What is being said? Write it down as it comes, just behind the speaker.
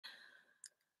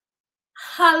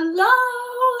Hello,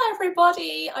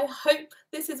 everybody. I hope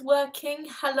this is working.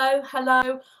 Hello,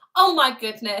 hello. Oh my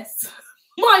goodness.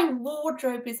 My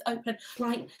wardrobe is open.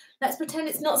 Right, let's pretend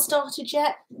it's not started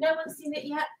yet. No one's seen it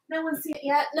yet. No one's seen it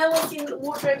yet. No one's seen the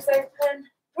wardrobe's open.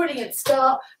 Brilliant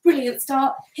start. Brilliant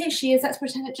start. Here she is. Let's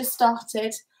pretend it just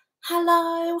started.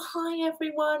 Hello. Hi,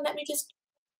 everyone. Let me just...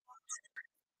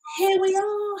 Here we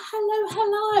are. Hello,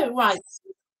 hello. Right.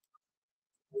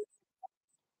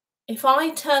 If I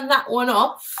turn that one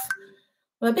off,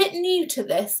 I'm a bit new to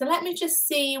this, so let me just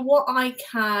see what I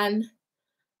can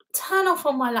turn off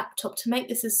on my laptop to make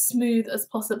this as smooth as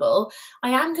possible. I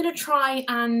am going to try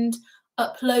and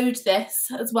upload this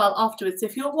as well afterwards. So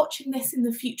if you're watching this in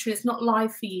the future, it's not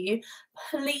live for you,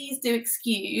 please do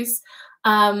excuse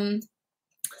some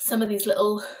of these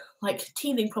little like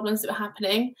teething problems that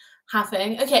we're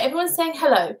having. Okay, everyone's saying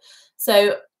hello.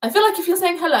 So I feel like if you're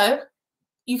saying hello,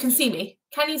 you can see me.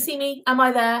 Can you see me? Am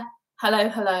I there? Hello,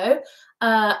 hello.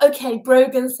 Okay,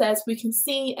 Brogan says we can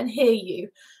see and hear you.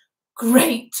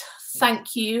 Great,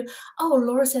 thank you. Oh,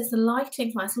 Laura says the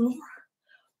lighting's nice. Laura,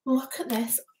 look at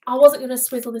this. I wasn't going to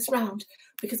swizzle this round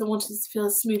because I wanted this to feel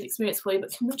a smooth experience for you,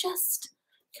 but can we just...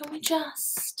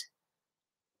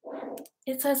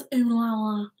 It says ooh la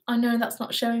la. I know that's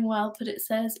not showing well, but it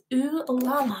says ooh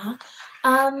la la.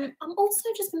 I'm also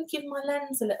just going to give my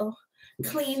lens a little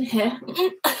clean here.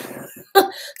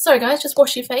 Sorry guys, just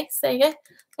wash your face. There you go.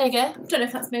 There you go. Don't know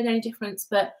if that's made any difference,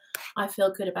 but I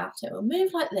feel good about it. We'll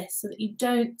move like this so that you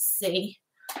don't see.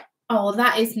 Oh,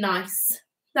 that is nice.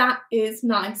 That is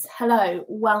nice. Hello,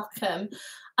 welcome.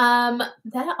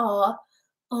 There are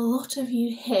a lot of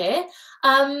you here.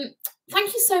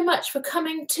 Thank you so much for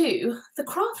coming to the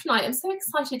craft night. I'm so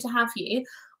excited to have you.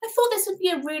 I thought this would be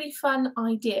a really fun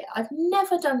idea. I've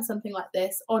never done something like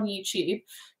this on YouTube.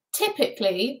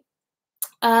 Typically,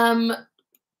 sorry,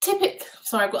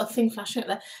 I've got a thing flashing up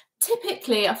there.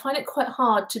 Typically, I find it quite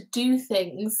hard to do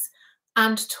things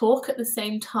and talk at the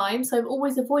same time, so I've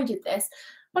always avoided this.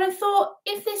 But I thought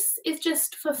if this is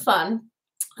just for fun,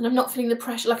 and I'm not feeling the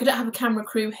pressure, like I don't have a camera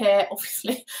crew here,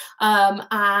 obviously, and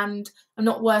I'm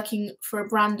not working for a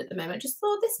brand at the moment, I just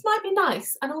thought this might be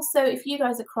nice. And also, if you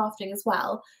guys are crafting as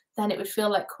well, then it would feel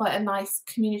like quite a nice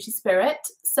community spirit.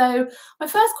 So my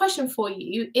first question for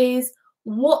you is,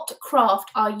 what craft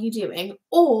are you doing?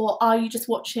 Or are you just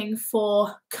watching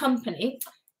for company?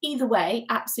 Either way,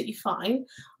 absolutely fine.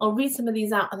 I'll read some of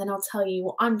these out and then I'll tell you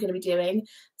what I'm going to be doing.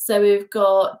 So we've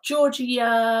got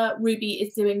Georgia Ruby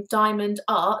is doing diamond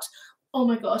art. Oh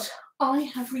my god, I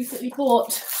have recently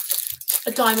bought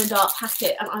a diamond art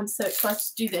packet and I'm so excited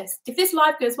to do this. If this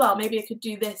live goes well, maybe I could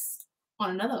do this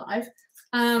on another live.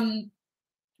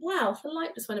 Wow, the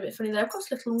light just went a bit funny there. I've got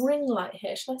a little ring light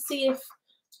here. Shall I see if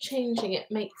changing it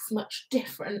makes much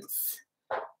difference?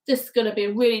 This is going to be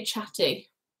really chatty.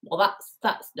 Well,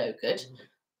 that's no good.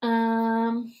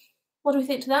 What do we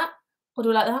think to that? What do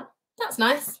we like that? That's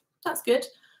nice. That's good.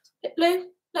 Bit blue.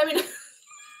 Let me know.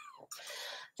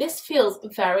 This feels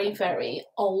very, very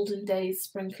olden days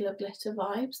sprinkler glitter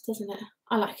vibes, doesn't it?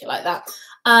 I like it like that.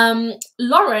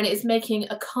 Lauren is making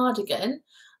a cardigan.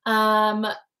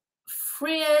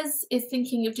 Frias is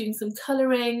thinking of doing some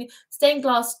colouring. Stained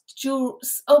glass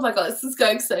jewels. Oh my god, this is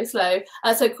going so slow.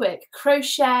 So quick.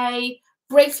 Crochet.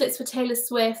 Bracelets for Taylor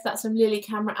Swift. That's from Lily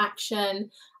Camera Action.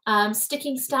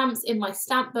 Sticking stamps in my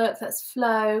stamp book. That's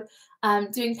Flo.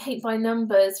 Doing paint by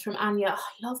numbers from Anya. Oh,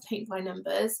 I love paint by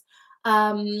numbers.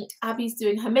 Abby's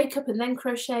doing her makeup and then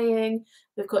crocheting.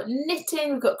 We've got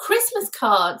knitting. We've got Christmas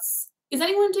cards. Is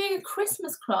anyone doing a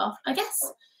Christmas craft? I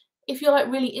guess if you're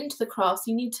like really into the crafts,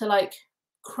 you need to like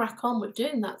crack on with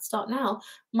doing that. Start now.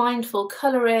 Mindful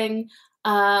colouring.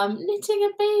 Knitting a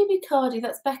baby cardie.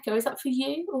 That's Becca. Is that for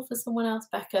you or for someone else,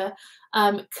 Becca?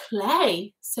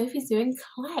 Clay. Sophie's doing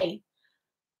clay.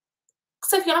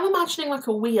 Sophie, I'm imagining like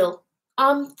a wheel.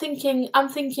 I'm thinking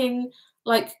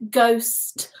like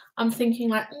ghost. I'm thinking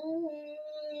like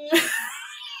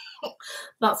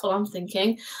that's what I'm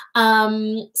thinking.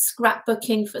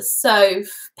 Scrapbooking for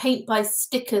Soph. Paint by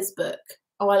stickers book.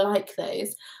 Oh, I like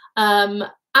those.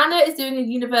 Anna is doing a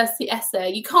university essay.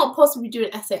 You can't possibly do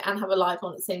an essay and have a live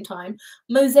on at the same time.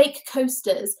 Mosaic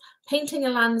coasters. Painting a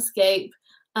landscape.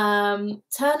 Turn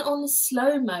on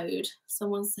slow mode,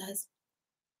 someone says.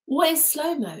 What is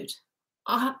slow mode?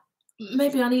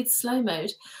 Maybe I need slow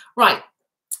mode. Right.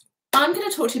 I'm going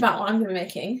to talk to you about what I'm going to be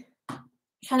making.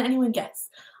 Can anyone guess?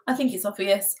 I think it's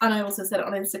obvious, and I also said it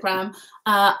on Instagram.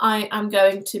 I am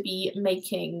going to be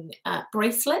making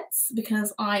bracelets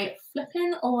because I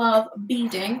flipping love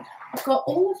beading. I've got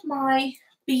all of my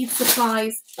bead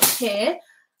supplies here.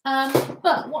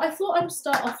 But what I thought I would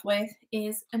start off with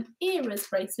is an Eras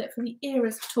bracelet for the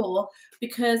Eras tour,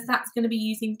 because that's going to be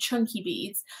using chunky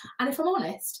beads. And if I'm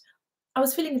honest, I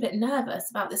was feeling a bit nervous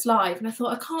about this live, and I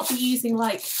thought I can't be using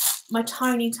like my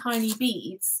tiny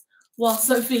beads whilst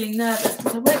I'm feeling nervous,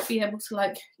 because I won't be able to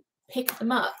like pick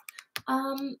them up.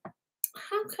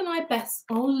 How can I best?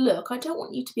 Oh look, I don't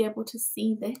want you to be able to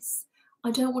see this.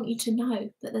 I don't want you to know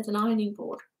that there's an ironing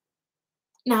board.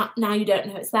 Now you don't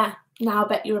know it's there. Now I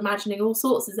bet you're imagining all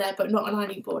sorts is there, but not an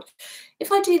ironing board.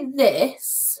 If I do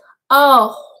this,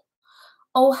 oh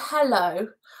hello,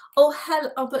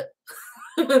 but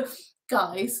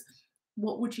guys,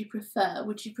 what would you prefer?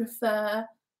 Would you prefer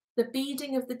the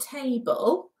beading of the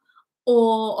table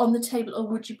or on the table, or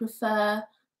would you prefer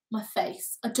my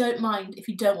face? I don't mind if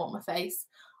you don't want my face.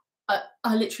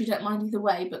 I literally don't mind either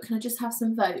way, but can I just have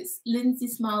some votes? Lindsay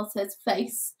Smile says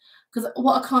face, because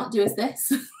what I can't do is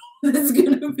this. This is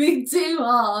going to be too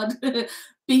hard.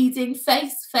 Beading,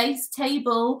 face,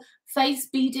 table, face,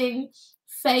 beading,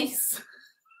 face.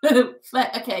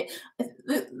 Okay,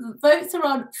 the votes are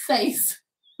on face,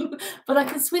 but I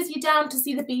can swizz you down to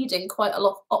see the beading quite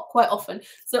often.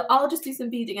 So I'll just do some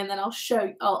beading and then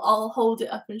I'll hold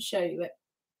it up and show you it.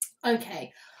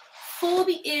 Okay, for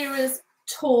the Eras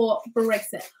tour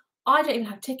bracelet, I don't even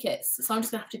have tickets, so I'm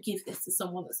just gonna have to give this to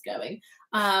someone that's going.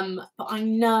 But I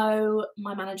know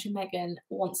my manager Megan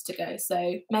wants to go.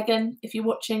 So Megan, if you're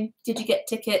watching, did you get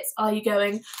tickets? Are you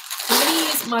going? I'm gonna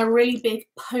use my really big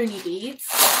pony beads.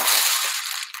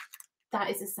 That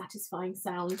is a satisfying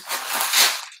sound.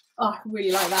 Oh, I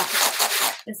really like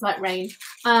that. It's like rain.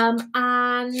 And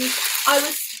I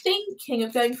was thinking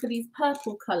of going for these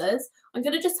purple colours. I'm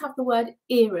gonna just have the word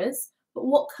Eras, but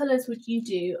what colours would you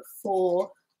do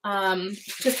for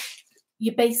just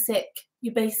your basic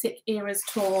Eras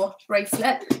tour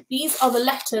bracelet? These are the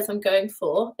letters I'm going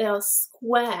for. They are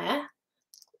square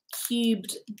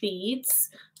cubed beads.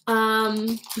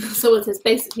 So it is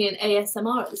basically an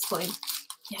ASMR at this point.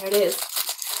 Here it is.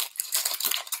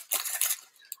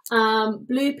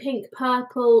 Blue, pink,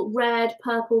 purple, red,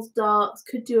 purples, darks.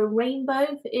 Could do a rainbow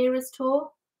for Eras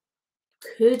tour.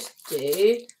 Could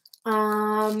do.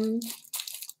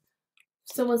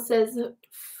 Someone says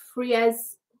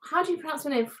Friez. How do you pronounce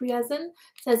my name? Friesen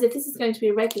says if this is going to be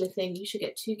a regular thing, you should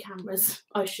get 2 cameras.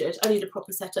 I should. I need a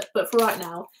proper setup. But for right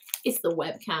now, it's the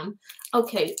webcam.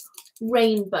 Okay,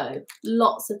 rainbow.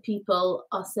 Lots of people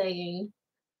are saying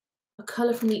a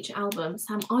colour from each album.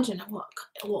 Sam, I don't know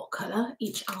what colour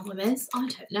each album is. I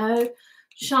don't know.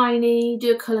 Shiny.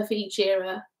 Do a colour for each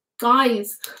era.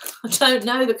 Guys, I don't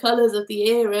know the colours of the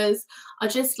eras. I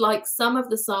just like some of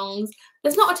the songs.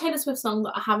 There's not a Taylor Swift song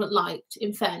that I haven't liked,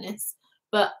 in fairness,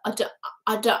 but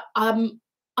I'm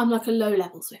like a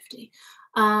low-level Swiftie.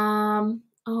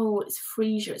 Oh, it's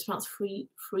Frisia. It's pronounced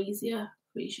Frisia.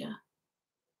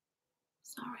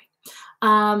 Sorry.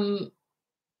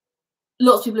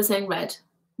 Lots of people are saying red.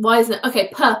 Why isn't it? Okay,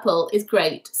 purple is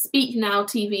great. Speak Now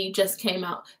TV just came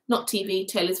out. Not TV,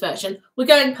 Taylor's version. We're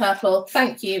going purple.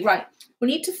 Thank you. Right. We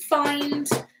need to find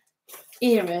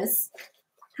eras.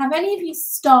 Have any of you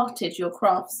started your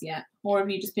crafts yet? Or have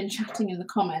you just been chatting in the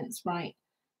comments? Right.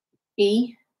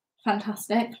 E.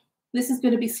 Fantastic. This is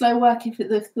going to be slow work if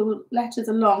the letters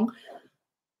are long.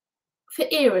 For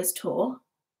Eras tour,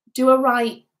 do I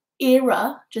write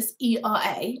era, just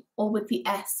ERA, or with the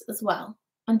S as well?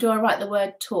 And do I write the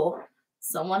word tour?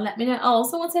 Someone let me know. Oh,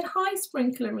 someone said, hi,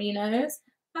 Sprinklerinos.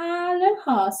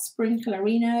 Aloha,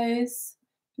 Sprinklerinos.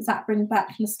 Does that bring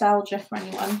back nostalgia for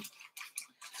anyone?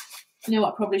 You know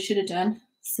what I probably should have done?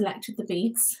 Selected the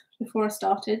beads before I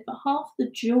started. But half the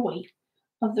joy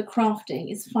of the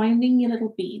crafting is finding your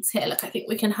little beads. Here, look, I think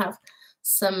we can have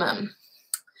some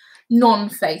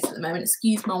non-face at the moment.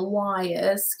 Excuse my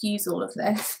wires. Excuse all of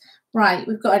this. Right,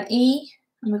 we've got an E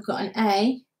and we've got an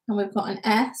A. And we've got an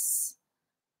S.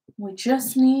 We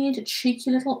just need a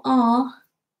cheeky little R.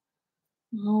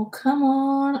 Oh, come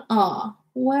on, R.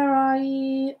 Where are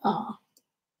you? R.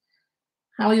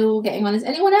 How are you all getting on? Is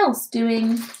anyone else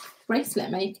doing bracelet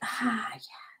make? Ah,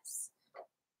 yes.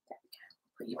 There we go.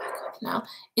 Put you back up now.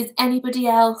 Is anybody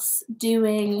else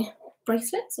doing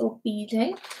bracelets or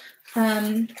beading?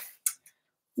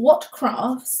 What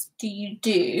crafts do you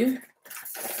do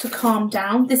to calm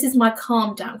down? This is my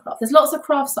calm down craft. There's lots of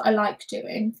crafts that I like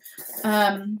doing,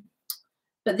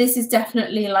 but this is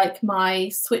definitely like my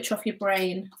switch off your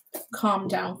brain calm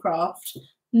down craft.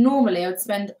 Normally I would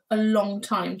spend a long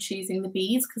time choosing the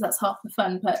beads because that's half the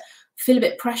fun, but I feel a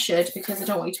bit pressured because I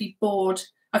don't want you to be bored.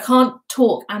 I can't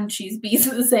talk and choose beads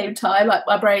at the same time. Like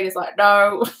my brain is like,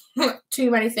 no, too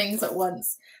many things at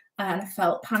once. and I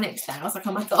felt panicked there. I was like,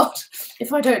 oh my God,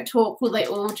 if I don't talk, will they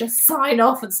all just sign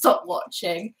off and stop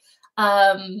watching?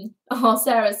 Oh,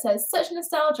 Sarah says, such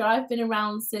nostalgia. I've been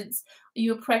around since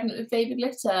you were pregnant with baby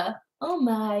glitter. Oh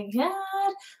my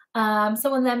God.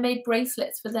 Someone there made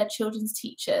bracelets for their children's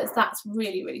teachers. That's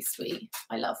really, really sweet.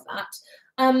 I love that.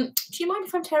 Do you mind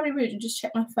if I'm terribly rude and just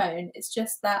check my phone? It's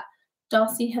just that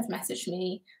Darcy has messaged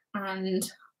me and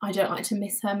I don't like to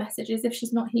miss her messages if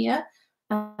she's not here.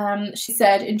 She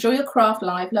said, enjoy your craft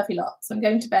live, love you lots. I'm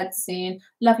going to bed soon,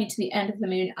 love you to the end of the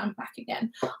moon and back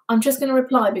again. I'm just going to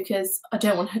reply because I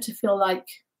don't want her to feel like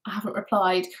I haven't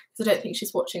replied because I don't think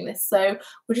she's watching this. So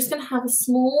we're just going to have a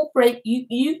small break.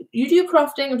 You do your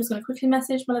crafting. I'm just going to quickly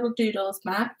message my little doodles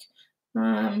back.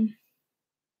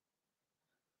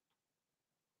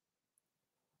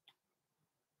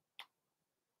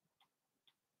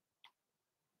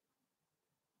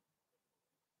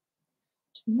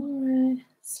 Tomorrow,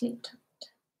 sleep tight.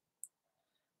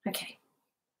 Okay,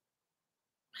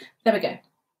 there we go.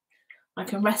 I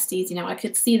can rest easy now. I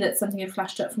could see that something had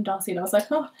flashed up from Darcy and I was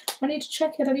like, oh, I need to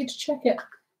check it. I need to check it.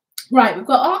 Right, we've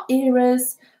got our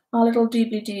eras, our little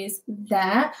doobly-doos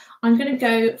there. I'm going to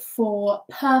go for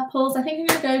purples. I think I'm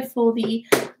going to go for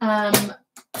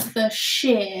the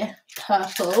sheer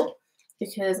purple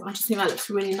because I just think that looks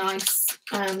really nice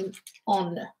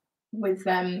on with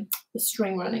the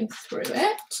string running through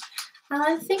it. And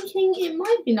I'm thinking it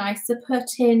might be nice to put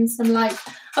in some, like,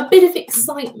 a bit of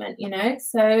excitement, you know.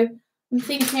 So I'm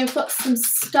thinking I've got some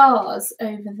stars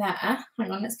over there.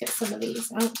 Hang on, let's get some of these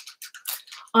out.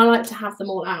 I like to have them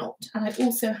all out. And I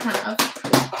also have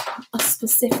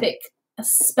a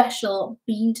special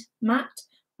bead mat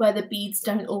where the beads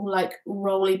don't all, like,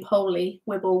 roly-poly,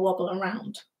 wibble-wobble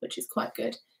around, which is quite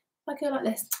good. If I go like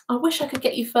this, I wish I could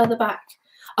get you further back.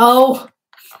 Oh,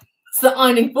 it's the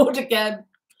ironing board again.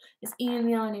 It's Ian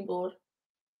the ironing board.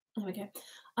 There we go.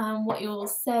 What you're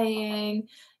saying,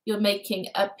 you're making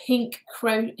a pink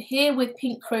here with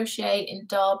pink crochet in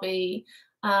Derby.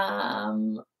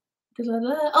 Oh,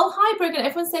 hi Brogan.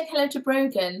 Everyone's saying hello to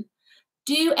Brogan.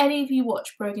 Do any of you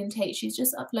watch Brogan Tate? She's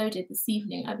just uploaded this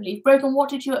evening, I believe. Brogan, what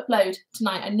did you upload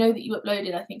tonight? I know that you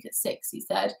uploaded, I think at 6, you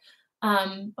said.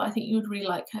 But I think you would really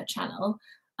like her channel.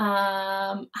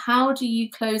 How do you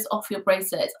close off your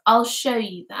bracelets? I'll show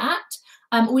you that.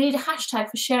 We need a hashtag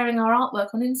for sharing our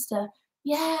artwork on Insta.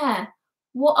 Yeah.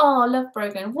 Oh, love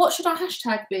Brogan. What should our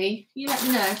hashtag be? You let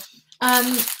me know.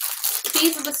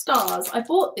 These are the stars. I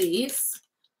bought these.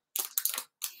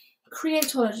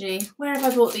 Creatology. Where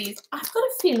have I bought these? I've got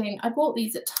a feeling I bought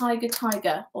these at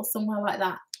Tiger or somewhere like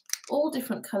that. All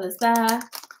different colours there.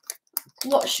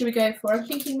 What should we go for? I'm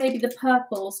thinking maybe the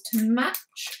purples to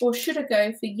match, or should I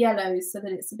go for yellows so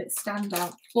that it's a bit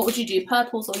standout? What would you do,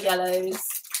 purples or yellows?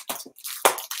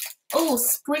 Oh,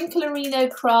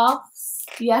 Sprinklerino Crafts.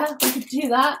 Yeah, we could do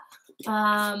that.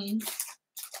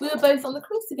 We were both on the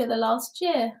cruise together last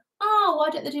year. Oh, why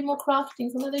don't they do more crafty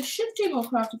things? Although they should do more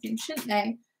crafty things, shouldn't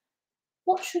they?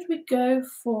 What should we go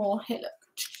for? Here,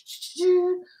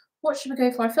 look. What should we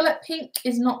go for? I feel like pink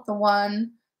is not the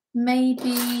one.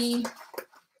 Maybe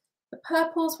the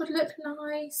purples would look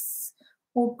nice.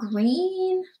 Or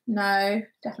green? No,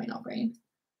 definitely not green.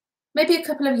 Maybe a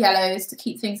couple of yellows to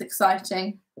keep things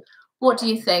exciting. What do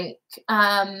you think?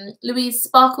 Louise,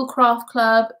 Sparkle Craft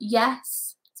Club,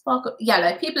 yes. Sparkle,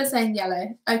 yellow. People are saying yellow.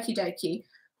 Okie dokie.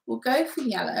 We'll go for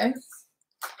yellow.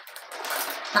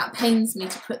 That pains me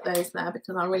to put those there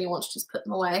because I really want to just put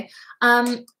them away.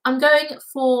 I'm going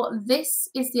for, this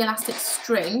is the elastic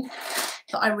string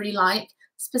that I really like,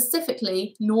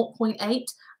 specifically 0.8,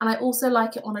 and I also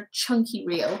like it on a chunky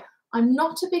reel. I'm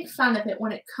not a big fan of it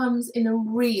when it comes in a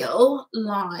reel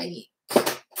like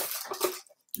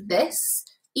this,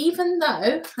 even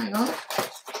though, hang on,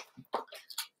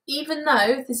 even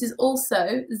though this is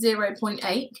also 0.8,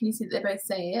 can you see that they both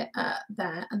say it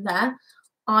there and there?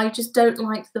 I just don't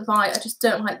like the vibe. I just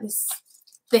don't like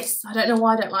this. I don't know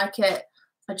why I don't like it.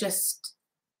 I just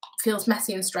feels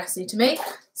messy and stressy to me.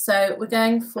 So we're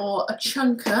going for a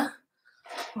chunker.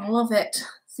 I love it,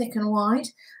 thick and wide.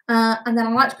 And then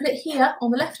I like to put it here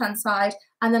on the left-hand side,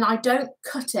 and then I don't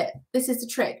cut it. This is the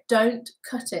trick. Don't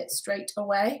cut it straight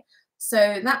away.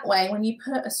 So that way, when you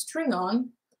put a string on,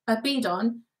 a bead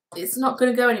on, it's not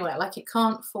going to go anywhere. Like, it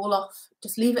can't fall off.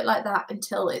 Just leave it like that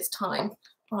until it's time.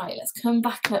 Right, let's come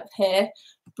back up here.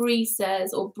 Bree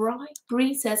says,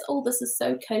 Bree says, oh, this is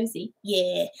so cozy.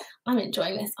 Yeah, I'm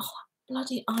enjoying this. Oh,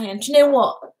 bloody iron. Do you know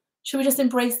what? Should we just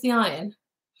embrace the iron?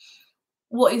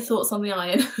 What are your thoughts on the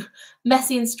iron?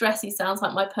 Messy and stressy sounds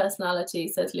like my personality,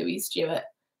 says Louise Stewart.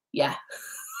 Yeah,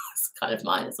 it's kind of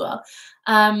mine as well.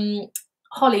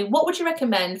 Holly, what would you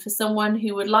recommend for someone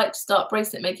who would like to start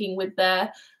bracelet making with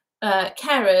their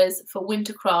carers for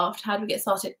winter craft? How do we get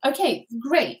started? Okay,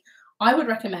 great. I would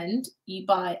recommend you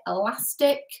buy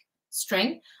elastic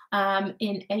string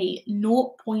in a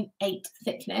 0.8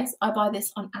 thickness. I buy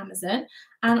this on Amazon,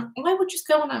 and I would just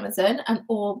go on Amazon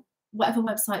or whatever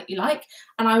website you like,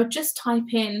 and I would just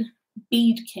type in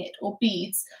bead kit or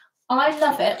beads. I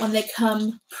love it when they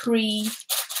come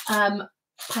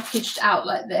packaged out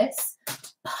like this.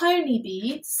 Pony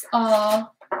beads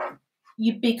are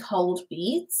your big hold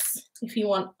beads, if you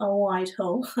want a wide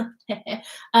hole.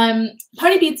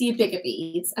 Pony beads are your bigger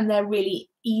beads, and they're really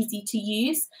easy to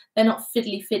use. They're not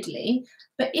fiddly.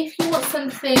 But if you want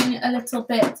something a little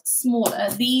bit smaller,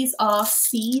 these are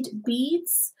seed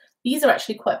beads. These are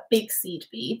actually quite big seed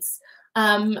beads,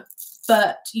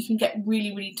 but you can get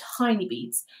really, really tiny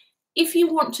beads. If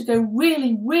you want to go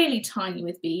really, really tiny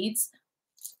with beads,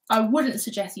 I wouldn't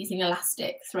suggest using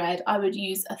elastic thread. I would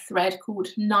use a thread called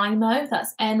Nymo,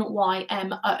 that's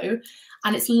Nymo,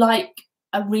 and it's like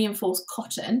a reinforced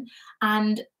cotton.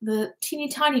 And the teeny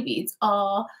tiny beads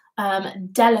are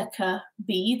Delica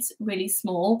beads, really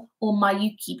small, or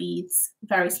Miyuki beads,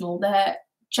 very small. They're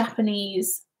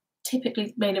Japanese,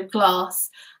 typically made of glass,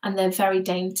 and they're very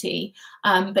dainty.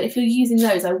 But if you're using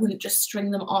those, I wouldn't just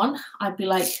string them on. I'd be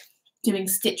like doing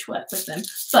stitch work with them.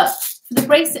 But for the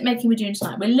bracelet making we're doing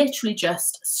tonight, we're literally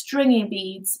just stringing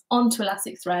beads onto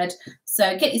elastic thread.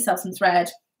 So get yourself some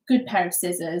thread, good pair of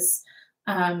scissors,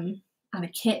 and a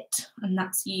kit, and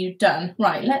that's you done.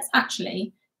 Right, let's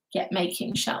actually get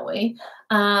making, shall we?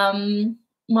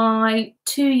 My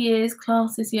 2 years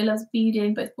class this year loves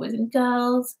beading, both boys and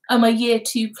girls. Oh, my year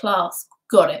 2 class,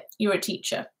 got it. You're a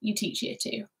teacher. You teach year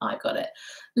 2. I got it.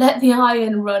 Let the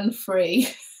iron run free.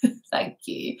 Thank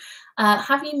you.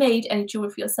 Have you made any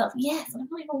jewelry for yourself? Yes, I'm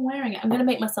not even wearing it. I'm going to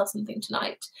make myself something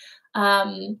tonight.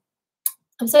 I'm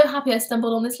so happy I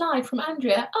stumbled on this live from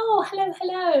Andrea. Oh,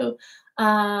 hello.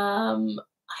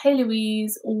 Hey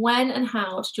Louise, when and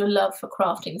how did your love for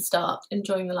crafting start?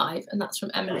 Enjoying the live. And that's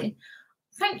from Emily.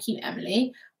 Thank you,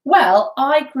 Emily. Well,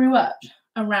 I grew up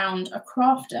around a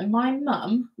crafter. My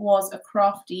mum was a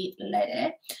crafty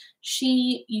lady.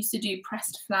 She used to do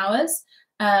pressed flowers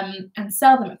and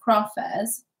sell them at craft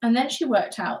fairs. And then she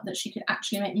worked out that she could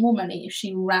actually make more money if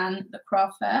she ran the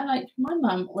craft fair. Like, my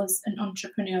mum was an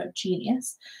entrepreneur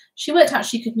genius. She worked out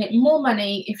she could make more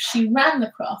money if she ran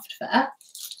the craft fair.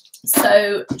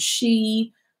 So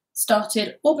she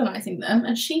started organising them,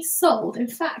 and she sold, in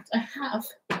fact, I have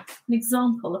an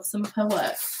example of some of her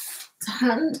work to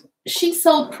hand. She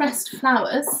sold pressed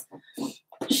flowers.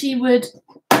 She would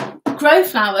grow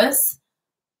flowers,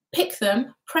 pick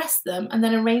them, press them, and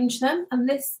then arrange them. And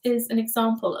this is an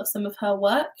example of some of her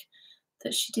work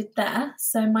that she did there.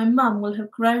 So my mum will have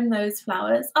grown those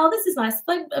flowers. Oh, this is nice.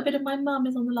 Like, a bit of my mum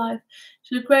is on the live.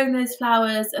 She'll have grown those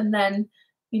flowers and then,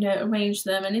 you know, arranged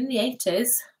them. And in the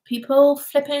 80s, people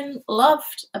flipping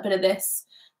loved a bit of this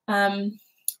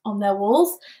on their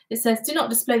walls. It says, do not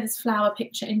display this flower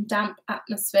picture in damp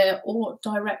atmosphere or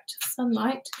direct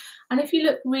sunlight. And if you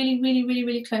look really, really, really,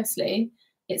 really closely,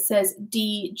 it says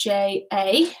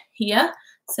DJA here.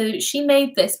 So she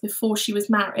made this before she was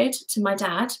married to my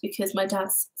dad, because my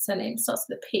dad's surname starts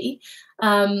with a P.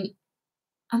 And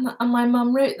my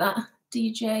mum wrote that,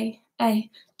 DJA,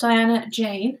 Diana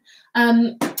Jane.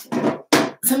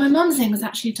 So my mum's name was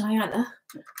actually Diana,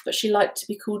 but she liked to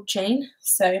be called Jane.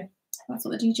 So that's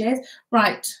what the DJ is.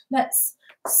 Right, let's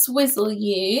swizzle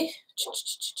you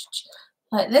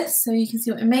like this so you can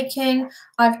see what I'm making.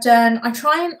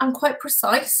 I'm quite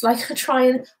precise, like I try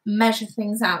and measure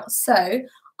things out. So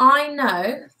I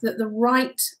know that the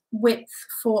right width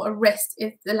for a wrist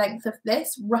is the length of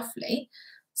this, roughly.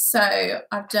 So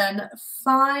I've done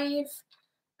five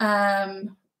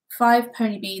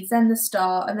pony beads, then the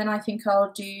star, and then I think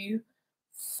I'll do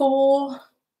 4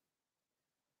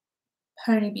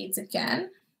 pony beads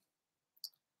again.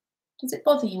 Does it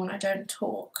bother you when I don't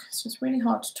talk? It's just really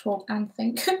hard to talk and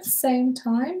think at the same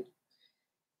time.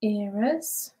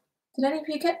 Eras. Did any of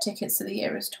you get tickets to the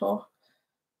Eras tour?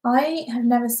 I have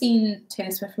never seen Taylor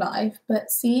Swift live,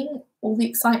 but seeing all the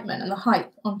excitement and the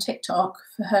hype on TikTok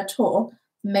for her tour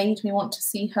made me want to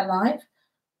see her live.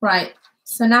 Right,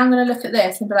 so now I'm going to look at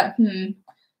this and be like,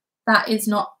 that is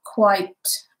not quite,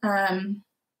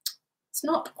 it's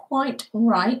not quite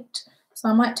right. So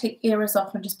I might take eras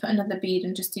off and just put another bead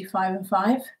and just do 5 and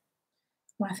 5.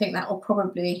 Well, I think that will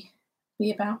probably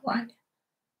be about right.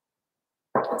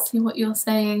 Let's see what you're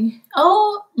saying.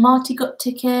 Oh, Marty got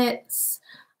tickets.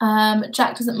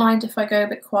 Jack doesn't mind if I go a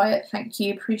bit quiet. Thank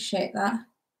you, appreciate that.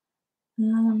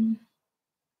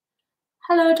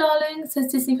 Hello, darling,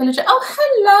 says Disney Villager. Oh,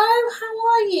 hello, how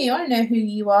are you? I know who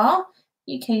you are.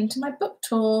 You came to my book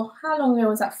tour. How long ago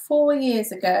was that? 4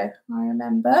 years ago, I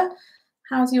remember.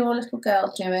 How's your little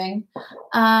girl doing?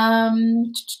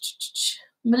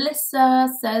 Melissa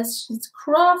says she's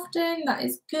crafting. That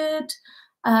is good.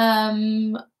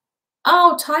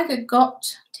 Oh, Tiger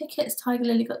got tickets. Tiger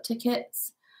Lily got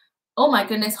tickets. Oh my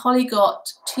goodness, Holly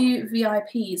got 2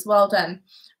 VIPs. Well done.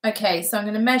 Okay, so I'm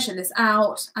going to measure this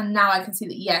out, and now I can see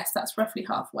that, yes, that's roughly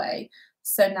halfway.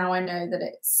 So now I know that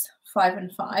it's 5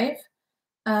 and 5.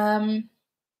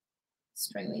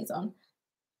 String these on.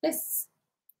 This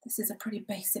is a pretty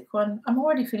basic one. I'm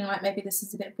already feeling like maybe this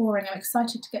is a bit boring. I'm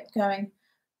excited to get going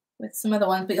with some other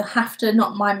ones, but you'll have to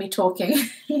not mind me talking.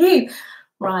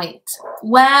 Right,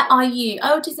 where are you?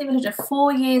 Oh, Disney Villager,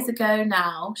 4 years ago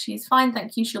now. She's fine,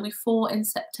 thank you. She'll be 4 in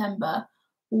September.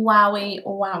 Wowie,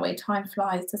 wowie, time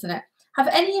flies, doesn't it? Have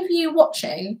any of you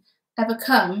watching ever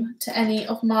come to any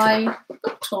of my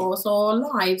book tours or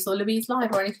lives or Louise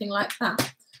Live or anything like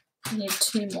that? I need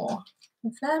 2 more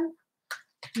of them.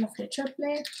 Lovely,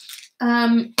 jubbly.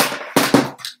 I'm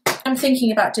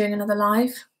thinking about doing another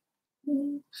live.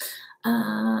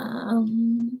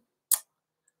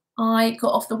 I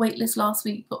got off the wait list last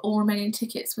week, but all remaining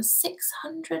tickets were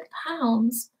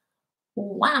 £600.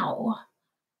 Wow,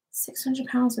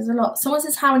 £600 is a lot. Someone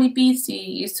says, how many beads do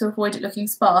you use to avoid it looking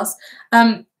sparse?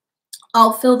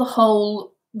 I'll fill the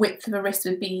whole width of a wrist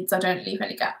with beads. I don't leave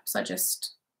any gaps. I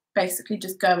just basically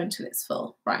just go until it's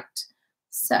full. Right,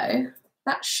 so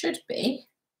that should be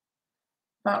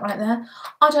about right there.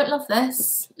 I don't love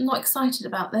this. I'm not excited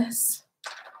about this.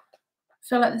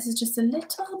 I feel like this is just a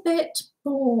little bit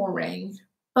boring,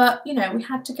 but you know, we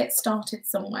had to get started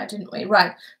somewhere, didn't we?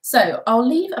 Right, so I'll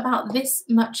leave about this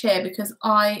much here because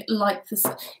I like this.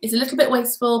 It's a little bit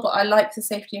wasteful, but I like the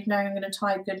safety of knowing I'm going to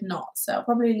tie a good knot. So I'll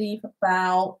probably leave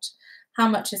about, how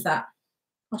much is that?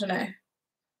 I don't know,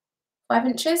 5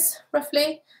 inches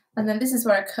roughly. And then this is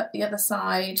where I cut the other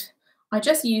side. I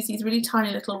just use these really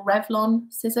tiny little Revlon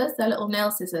scissors. They're little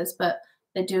nail scissors, but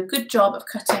they do a good job of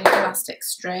cutting elastic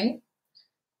string.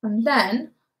 And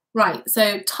then, right,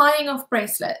 so tying off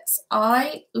bracelets,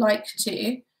 I like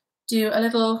to do a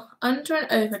little under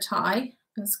and over tie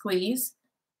and squeeze,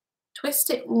 twist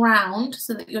it round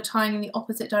so that you're tying in the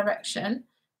opposite direction,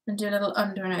 and do a little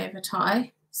under and over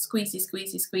tie, squeezy,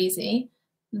 squeezy, squeezy.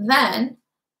 Then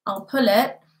I'll pull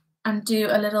it and do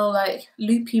a little like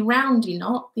loopy roundy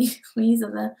knot. These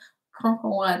are the proper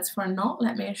words for a knot,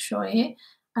 let me assure you.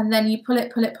 And then you pull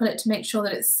it, pull it, pull it to make sure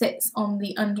that it sits on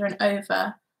the under and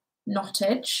over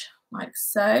knottage, like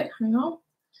so. Hang on.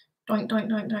 Doink,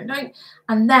 doink, doink, doink, doink.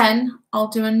 And then I'll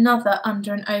do another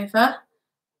under and over,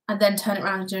 and then turn it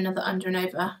around and do another under and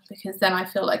over, because then I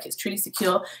feel like it's truly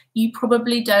secure. You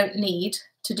probably don't need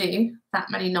to do that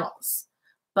many knots,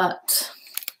 but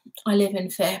I live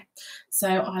in fear, so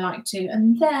I like to.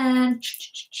 And then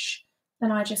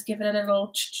I just give it a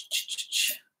little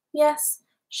yes,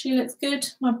 she looks good.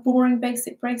 My boring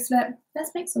basic bracelet.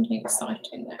 Let's make something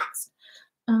exciting next.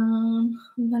 And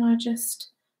then I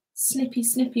just snippy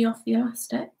off the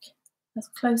elastic as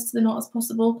close to the knot as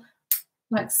possible,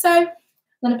 like so.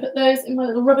 Then I put those in my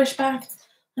little rubbish bag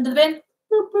under the bin.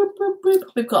 Boop, boop, boop, boop.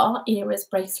 We've got our earrings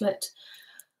bracelet.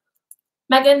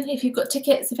 Megan, if you've got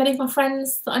tickets, if any of my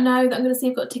friends that I know that I'm going to see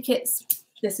have got tickets,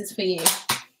 this is for you.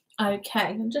 Okay,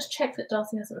 and just check that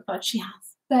Darcy hasn't replied. She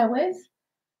has. Bear with.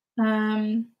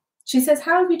 She says,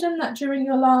 how have you done that during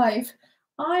your live?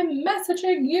 I'm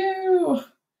messaging you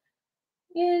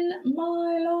in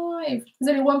my live. There's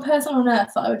only one person on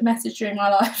earth that I would message during my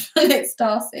life, and it's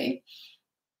Darcy.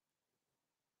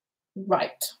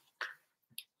 Right.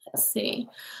 Let's see.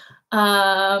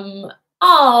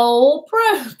 Oh,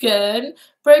 Brogan.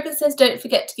 Brogan says, don't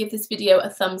forget to give this video a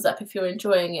thumbs up if you're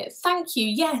enjoying it. Thank you.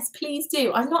 Yes, please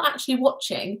do. I'm not actually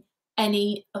watching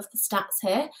any of the stats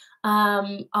here.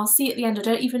 I'll see at the end. I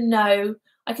don't even know.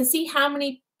 I can see how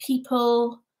many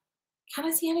people. Can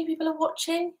I see how many people are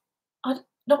watching?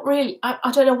 Not really.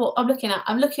 I don't know what I'm looking at.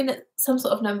 I'm looking at some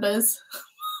sort of numbers.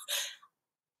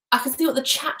 I can see what the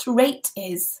chat rate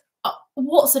is.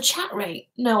 What's a chat rate?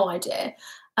 No idea.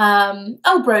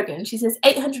 Oh, Brogan, she says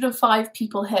 805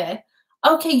 people here.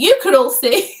 Okay, you could all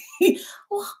see.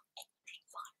 What?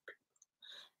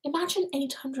 Imagine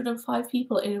 805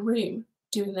 people in a room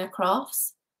doing their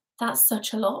crafts. That's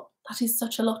such a lot. That is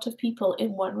such a lot of people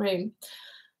in one room.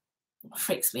 It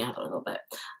freaks me out a little bit.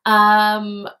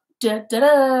 I'm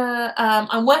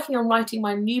working on writing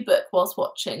my new book whilst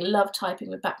watching. Love typing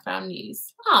with background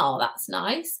news. Oh, that's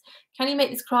nice. Can you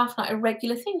make this craft night a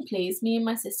regular thing, please? Me and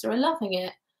my sister are loving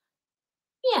it.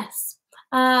 Yes.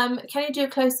 Can you do a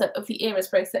close-up of the earrings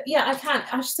bracelet? Yeah, I can.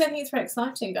 I just don't think it's very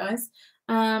exciting, guys.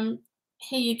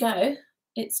 Here you go.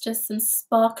 It's just some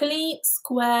sparkly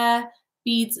square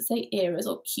beads that say earrings,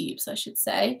 or cubes, I should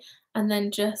say, and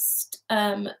then just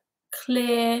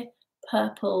clear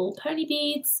purple pony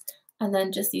beads, and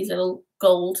then just these little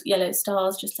gold yellow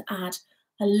stars just to add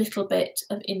a little bit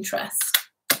of interest.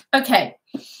 Okay,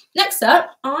 next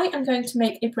up, I am going to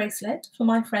make a bracelet for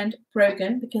my friend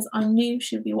Brogan because I knew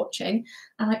she'd be watching,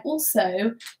 and I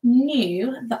also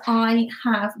knew that I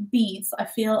have beads that I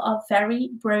feel are very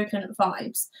Brogan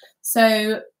vibes.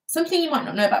 So something you might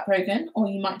not know about Brogan, or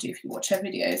you might do if you watch her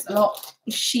videos a lot,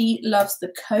 is she loves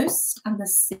the coast and the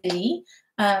sea.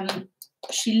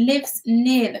 She lives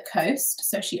near the coast,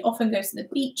 so she often goes to the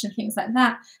beach and things like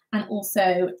that. And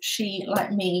also she,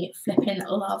 like me, flipping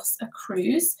loves a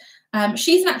cruise.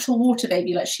 She's an actual water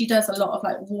baby. Like, she does a lot of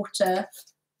like water,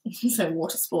 so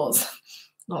water sports,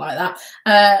 not like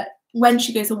that. When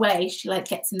she goes away, she like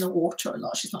gets in the water a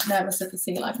lot. She's not nervous of the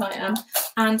sea like I am.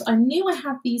 And I knew I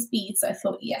had these beads. So I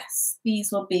thought, yes,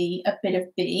 these will be a bit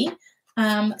of bee.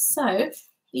 So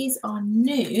these are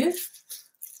new.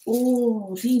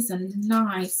 Oh, these are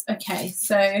nice. Okay,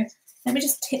 so let me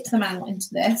just tip them out into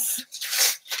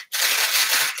this.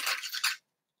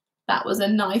 That was a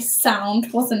nice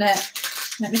sound, wasn't it?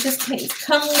 Let me just take it.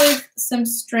 Come with some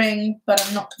string, but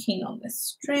I'm not keen on this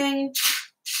string.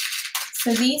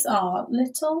 So these are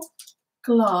little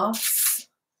glass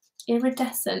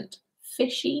iridescent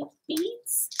fishy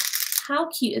beads. How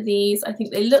cute are these? I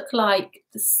think they look like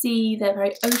the sea. They're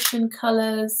very ocean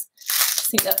colours. I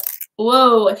think that.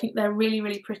 Whoa, I think they're really,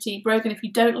 really pretty. Brogan, if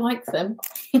you don't like them,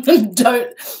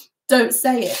 don't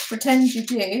say it. Pretend you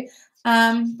do.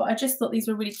 But I just thought these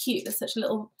were really cute. There's such a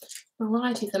little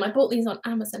variety of them. I bought these on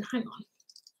Amazon. Hang on.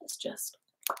 Let's just...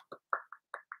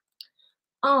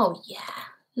 Oh, yeah.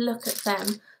 Look at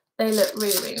them. They look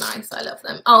really, really nice. I love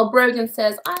them. Oh, Brogan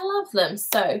says, I love them.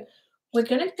 So we're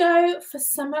going to go for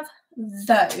some of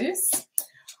those.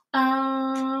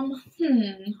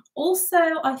 Also,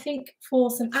 I think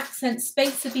for some accent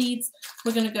spacer beads,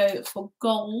 we're going to go for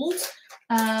gold.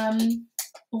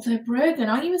 Although, Brogan,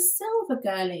 are you a silver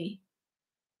girly?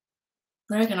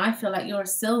 Brogan, I feel like you're a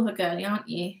silver girly, aren't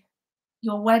you?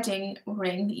 Your wedding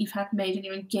ring that you've had made and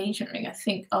your engagement ring, I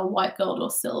think, are white gold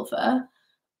or silver.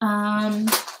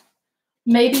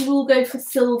 Maybe we'll go for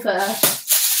silver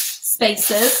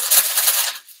spacers.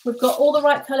 We've got all the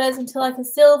right colours until I can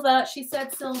silver. She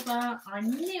said silver. I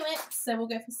knew it. So we'll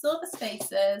go for silver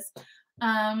spacers.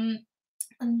 And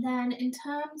then in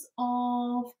terms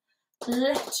of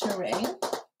lettering,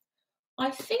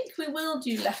 I think we will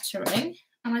do lettering.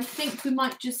 And I think we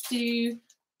might just do...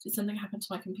 Did something happen to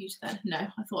my computer then? No,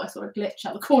 I thought I saw a glitch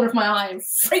out the corner of my eye and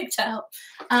freaked out.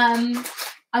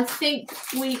 I think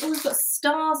we've got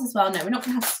stars as well. No, we're not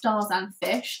going to have stars and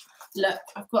fish. Look,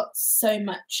 I've got so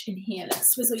much in here. Let's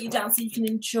swizzle you down so you can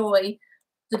enjoy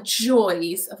the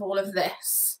joys of all of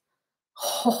this.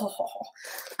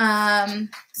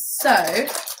 So I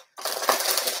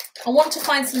want to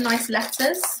find some nice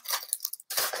letters.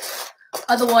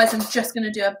 Otherwise, I'm just going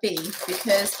to do a B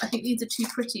because I think these are too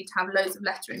pretty to have loads of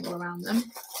lettering all around them.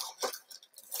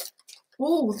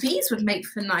 Oh, these would make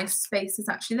for nice spaces,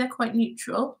 actually. They're quite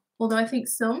neutral, although I think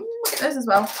some, those as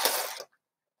well.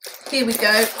 Here we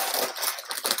go.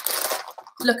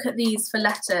 Look at these for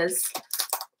letters.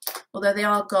 Although they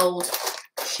are gold,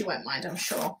 she won't mind, I'm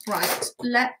sure. Right,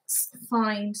 let's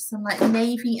find some like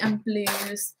navy and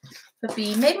blues for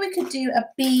B. Maybe we could do a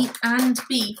B and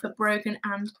B for Brogan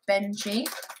and Benji.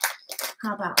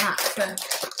 How about that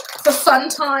for fun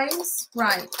times?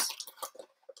 Right.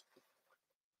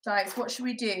 Guys, what should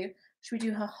we do? Should we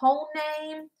do her whole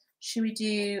name? Should we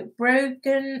do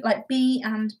Brogan, like B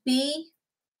and B?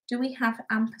 Do we have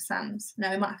ampersands?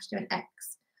 No, we might have to do an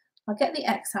X. I'll get the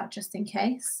X out just in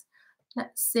case.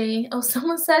 Let's see. Oh,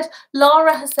 someone said,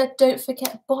 Lara has said, don't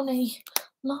forget Bonnie.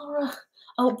 Lara.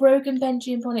 Oh, Brogan,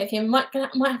 Benji and Bonnie. Okay, we might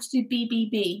have to do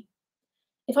BBB.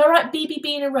 If I write BBB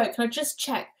in a row, can I just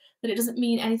check that it doesn't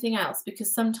mean anything else?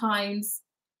 Because sometimes,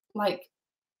 like,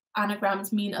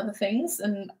 anagrams mean other things,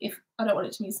 and if I don't want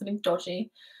it to mean something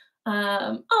dodgy.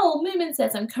 Oh, Moomin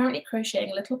says, I'm currently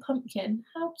crocheting a little pumpkin.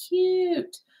 How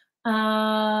cute.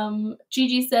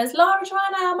 Gigi says, Lara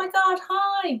Joanna, oh my god,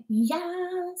 hi.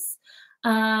 Yes.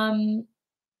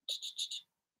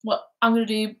 What I'm going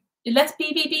to do, unless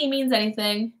BBB means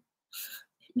anything,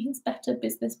 it means Better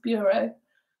Business Bureau.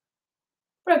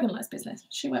 Brogan likes business.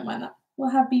 She won't mind that. We'll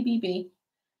have BBB.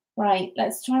 Right,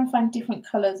 let's try and find different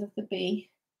colours of the B.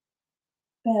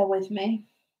 Bear with me.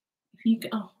 If you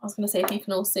can, oh, I was going to say if you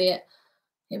can all see it.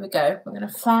 Here we go. We're going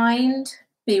to find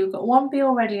bee. We've got one bee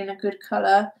already in a good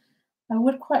colour. I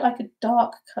would quite like a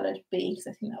dark coloured bee because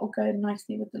I think that will go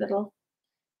nicely with the little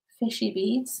fishy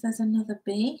beads. There's another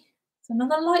bee. It's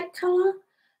another light colour,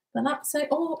 but that's it.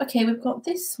 Oh, okay, we've got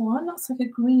this one. That's like a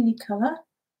greeny colour.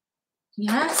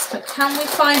 Yes, but can we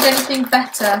find anything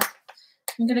better?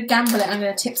 I'm going to gamble it. I'm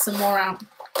going to tip some more out.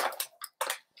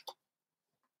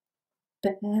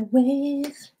 Bear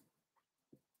with.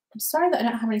 I'm sorry that I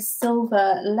don't have any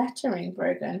silver lettering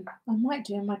broken. I might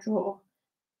do in my drawer.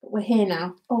 But we're here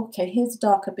now. Okay, here's a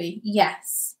darker bee.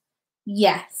 Yes.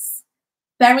 Yes.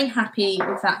 Very happy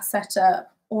with that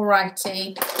setup.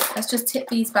 Alrighty. Let's just tip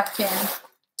these back in.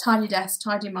 Tidy desk,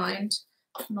 tidy mind,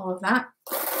 and all of that.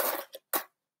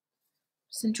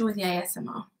 Just enjoy the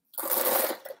ASMR.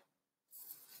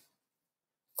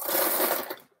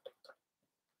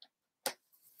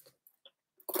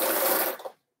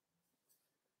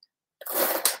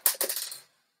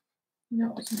 You know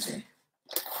what we can do?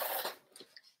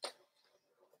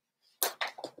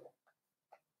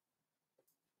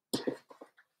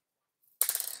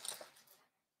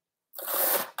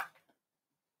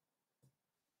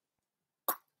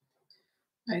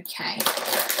 Okay.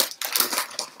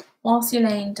 Whilst you're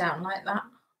laying down like that,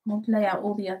 I'll lay out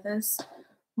all the others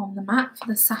on the mat for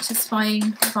the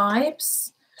satisfying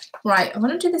vibes. Right, I'm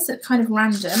going to do this at kind of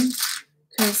random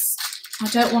because I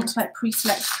don't want to like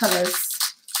pre-select colours.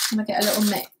 I'm going to get a little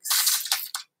mix.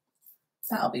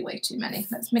 That'll be way too many.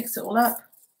 Let's mix it all up.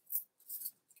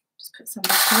 Just put some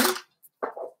back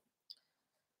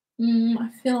in. I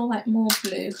feel like more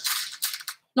blue.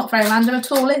 Not very random at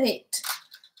all, is it?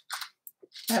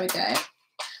 There we go.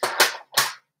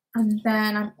 And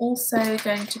then I'm also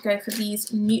going to go for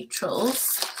these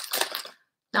neutrals.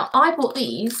 Now, I bought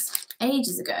these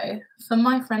ages ago for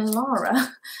my friend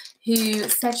Lara, who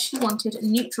said she wanted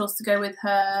neutrals to go with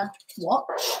her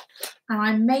watch. And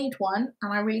I made one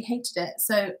and I really hated it.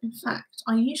 So, in fact,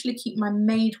 I usually keep my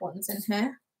made ones in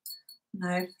here.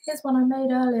 No, here's one I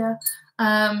made earlier.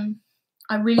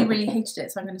 I really, really hated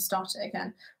it, so I'm going to start it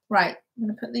again. Right, I'm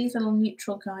going to put these little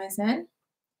neutral guys in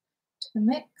to the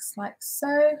mix like so.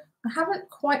 I haven't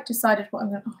quite decided what I'm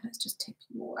going to... Oh, let's just tip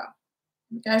you all out.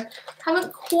 There we go.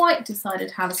 Haven't quite decided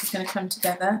how this is going to come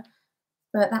together,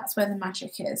 but that's where the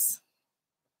magic is.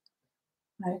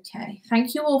 Okay,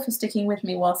 thank you all for sticking with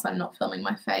me whilst I'm not filming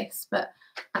my face, but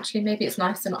actually maybe it's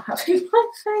nice to not having my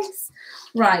face.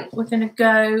 Right, we're going to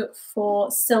go for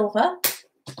silver,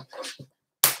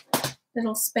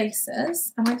 little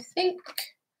spacers, and I think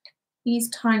these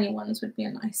tiny ones would be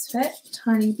a nice fit.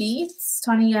 Tiny beads,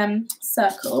 tiny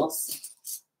circles,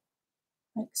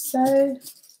 like so.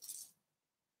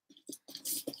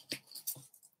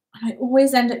 And I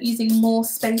always end up using more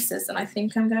spacers than I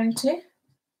think I'm going to.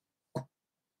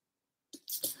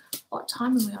 What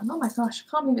time are we on? Oh my gosh,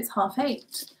 I can't believe it's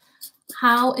 8:30.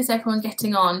 How is everyone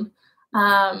getting on?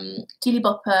 Dealy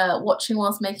Bopper, watching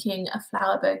whilst making a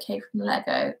flower bouquet from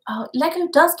Lego. Oh, Lego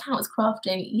does count as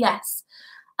crafting, yes.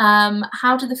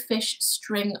 How do the fish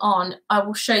string on? I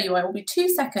will show you. I will be 2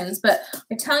 seconds, but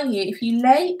I tell you, if you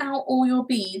lay out all your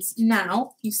beads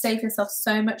now, you save yourself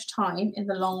so much time in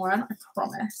the long run, I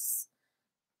promise.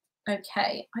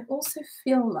 Okay, I also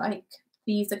feel like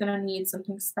these are going to need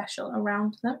something special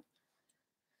around them.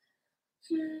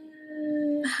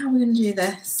 How are we going to do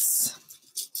this?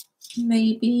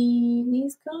 Maybe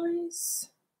these guys?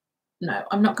 No,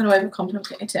 I'm not going to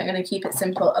overcomplicate it. I'm going to keep it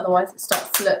simple, otherwise it starts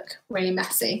to look really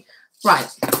messy. Right.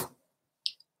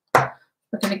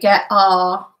 We're going to get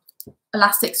our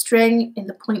elastic string in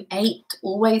the 0.8,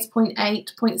 always 0.8.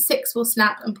 0.6 will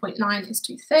snap and 0.9 is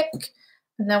too thick.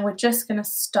 And then we're just going to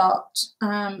start.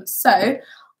 So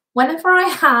whenever I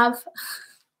have...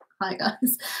 Hi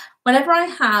guys. Whenever I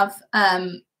have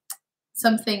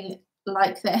something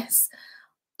like this,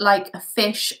 like a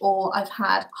fish, or I've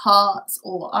had hearts,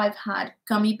 or I've had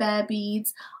gummy bear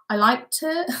beads, I like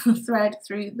to thread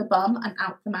through the bum and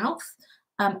out the mouth.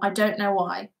 I don't know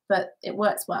why, but it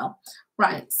works well.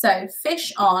 Right, so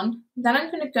fish on, then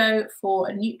I'm going to go for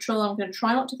a neutral. I'm going to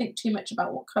try not to think too much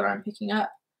about what colour I'm picking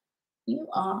up. You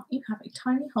have a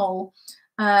tiny hole.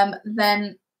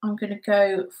 Then I'm going to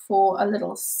go for a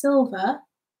little silver.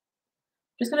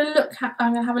 Just going to look at,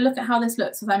 I'm going to have a look at how this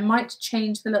looks, because I might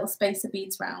change the little spacer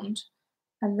beads round.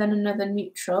 And then another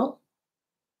neutral.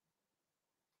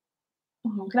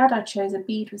 Oh, I'm glad I chose a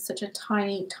bead with such a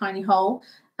tiny, tiny hole.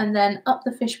 And then up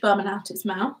the fish bum and out its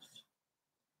mouth.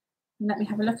 And let me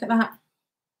have a look at that.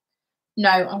 No,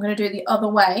 I'm going to do it the other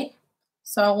way.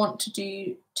 So I want to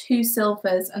do 2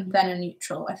 silvers and then a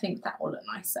neutral. I think that will look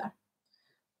nicer.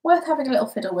 Worth having a little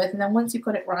fiddle with, and then once you've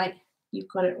got it right, you've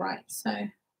got it right. So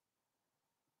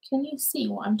Can you see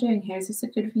what I'm doing here? Is this a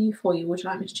good view for you? Would you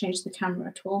like me to change the camera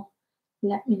at all?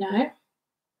 Let me know.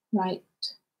 Right,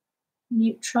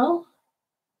 neutral.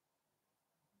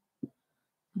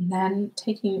 And then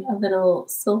taking a little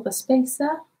silver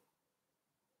spacer.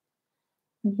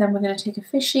 And then we're going to take a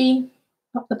fishy,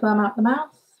 pop the bum out the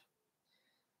mouth.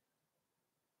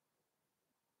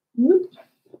 Whoop.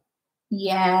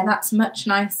 Yeah, that's much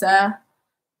nicer.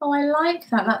 Oh, I like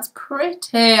that. That's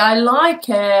pretty. I like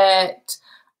it.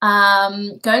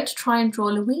 Going to try and draw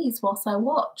Louise whilst I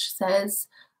watch, says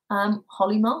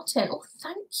Holly Martin. Oh,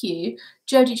 thank you.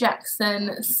 Jodie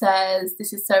Jackson says,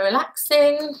 this is so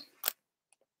relaxing.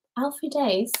 Alfie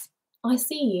Days, I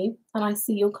see you and I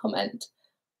see your comment.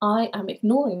 I am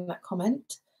ignoring that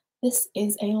comment. This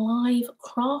is a live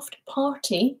craft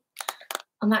party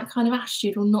and that kind of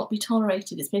attitude will not be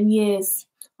tolerated. It's been years.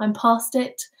 I'm past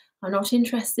it. I'm not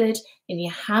interested in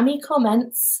your hammy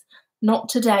comments. Not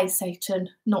today, Satan.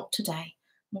 Not today.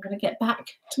 I'm going to get back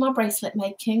to my bracelet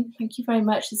making. Thank you very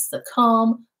much. This is a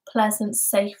calm, pleasant,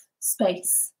 safe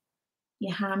space.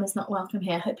 Your ham is not welcome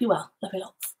here. Hope you're well. Love you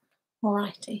lots.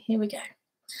 Alrighty, here we go.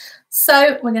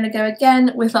 So we're going to go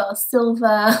again with our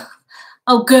silver.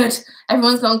 Oh, good.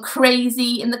 Everyone's gone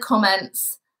crazy in the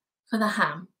comments for the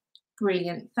ham.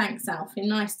 Brilliant. Thanks, Alfie.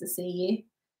 Nice to see you.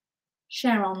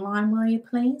 Share online, will you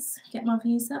please? Get my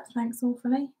views up. Thanks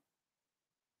awfully.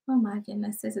 Oh my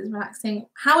goodness, this is relaxing.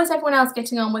 How is everyone else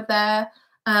getting on with their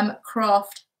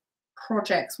craft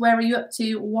projects? Where are you up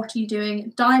to? What are you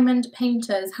doing? Diamond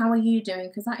painters, how are you doing?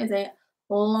 Because that is a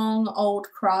long old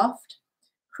craft.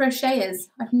 Crocheters,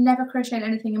 I've never crocheted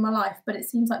anything in my life, but it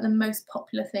seems like the most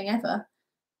popular thing ever.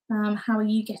 How are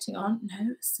you getting on?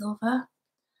 No, silver.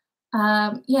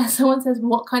 Yeah, someone says,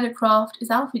 what kind of craft is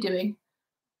Alfie doing?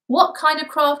 What kind of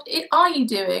craft are you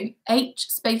doing? H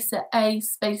spacer A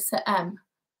spacer M.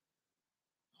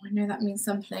 I know that means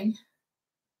something.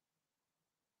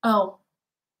 Oh,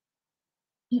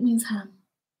 it means ham.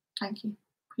 Thank you.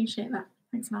 Appreciate that.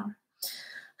 Thanks, Laura.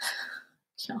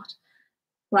 God.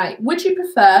 Right. Would you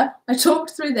prefer, I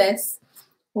talked through this,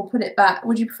 we'll put it back.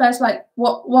 Would you prefer to like,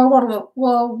 blah, blah,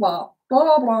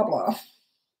 blah.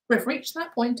 We've reached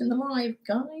that point in the live,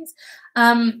 guys.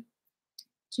 Do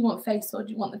you want face or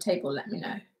do you want the table? Let me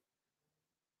know.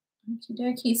 Okie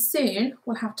dokie. Soon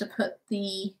we'll have to put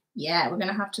the, yeah, we're going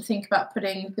to have to think about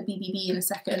putting the BBB in a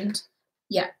second.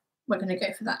 Yeah, we're going to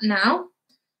go for that now.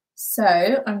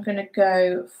 So I'm going to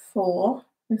go for,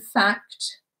 in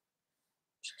fact,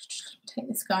 take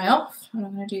this guy off and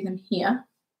I'm going to do them here.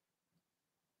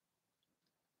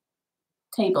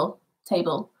 Table.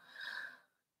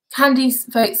 Candice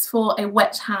votes for a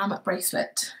wet ham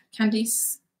bracelet.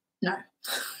 Candice, no.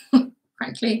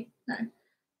 Frankly, no.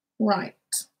 Right.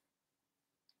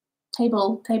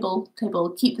 Table.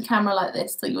 Keep the camera like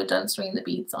this so you were done stringing the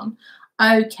beads on.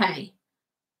 Okay.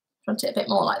 Want it a bit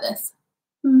more like this.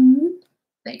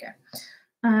 There you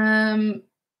go.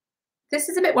 This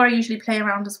is a bit where I usually play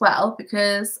around as well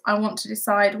because I want to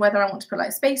decide whether I want to put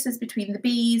like spaces between the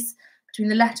B's, between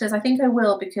the letters. I think I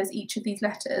will because each of these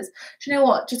letters, do you know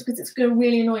what? Just because it's going to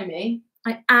really annoy me,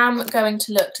 I am going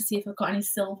to look to see if I've got any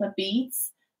silver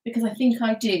beads because I think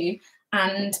I do.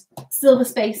 And silver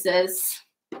spacers,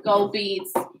 gold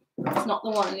beads, it's not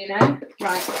the one, you know?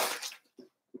 Right.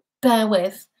 Bear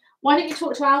with. Why don't you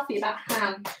talk to Alfie about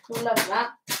ham? We'll love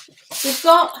that. We've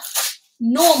got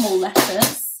normal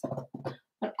letters,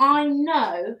 but I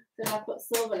know that I've got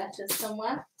silver letters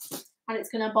somewhere and it's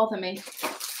going to bother me.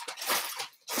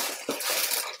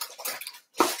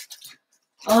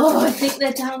 Oh, I think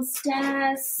they're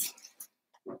downstairs.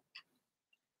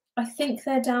 I think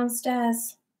they're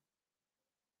downstairs.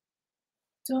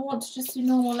 Do I want to just do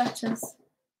normal letters?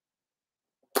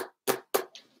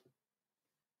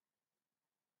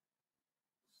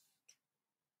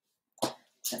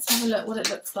 Let's have a look what it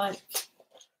looks like.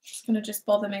 It's going to just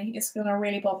bother me. It's going to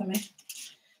really bother me.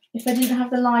 If I didn't have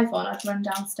the live on, I'd run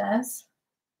downstairs.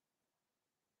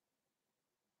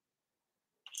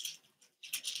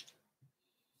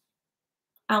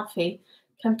 Alfie,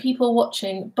 can people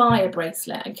watching buy a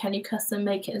bracelet and can you custom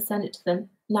make it and send it to them?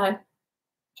 No.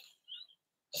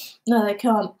 No, they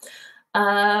can't.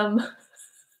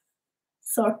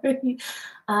 Sorry.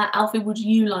 Alfie, would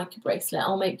you like a bracelet?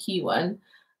 I'll make you one.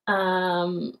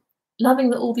 Loving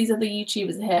that all these other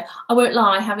YouTubers are here. I won't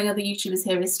lie, having other YouTubers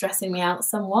here is stressing me out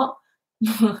somewhat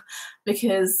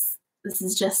because this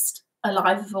is just a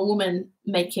live of a woman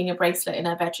making a bracelet in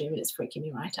her bedroom and it's freaking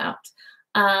me right out.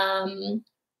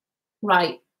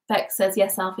 Right, Beck says,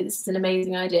 yes, Alfie, this is an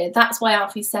amazing idea. That's why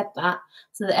Alfie said that,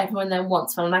 so that everyone then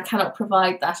wants one, and I cannot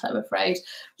provide that, I'm afraid.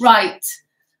 Right,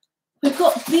 we've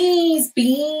got these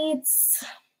beads.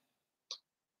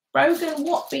 Brogan,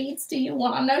 what beads do you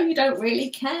want? I know you don't really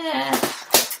care,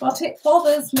 but it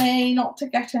bothers me not to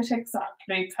get it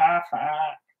exactly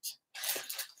perfect.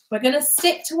 We're going to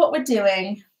stick to what we're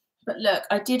doing. But look,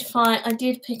 I did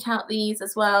pick out these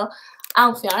as well.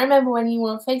 Alfie, I remember when you were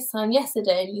on FaceTime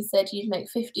yesterday and you said you'd make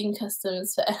 15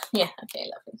 customs for... Yeah,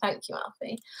 okay, lovely. Thank you,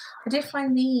 Alfie. I did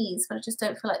find these, but I just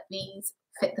don't feel like these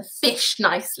fit the fish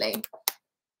nicely.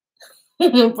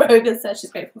 Brogan says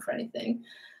she's grateful for anything.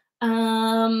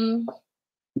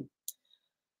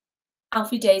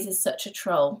 Alfie Days is such a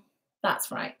troll.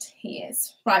 That's right, he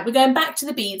is. Right, we're going back to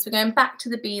the beads. We're going back to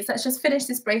the beads. Let's just finish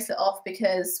this bracelet off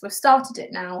because we've started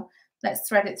it now. Let's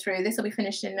thread it through. This will be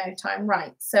finished in no time.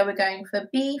 Right, so we're going for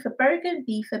B for Brogan,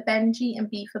 B for Benji, and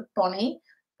B for Bonnie.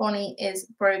 Bonnie is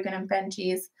Brogan and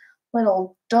Benji's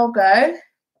little doggo.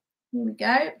 Here we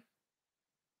go.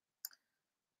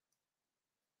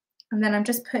 And then I'm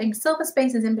just putting silver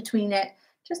spaces in between it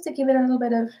just to give it a little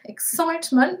bit of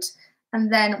excitement.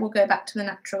 And then we'll go back to the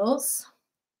naturals.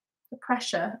 The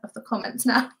pressure of the comments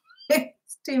now.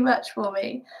 It's too much for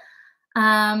me.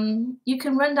 You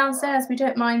can run downstairs. We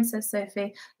don't mind, says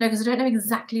Sophie. No, because I don't know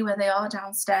exactly where they are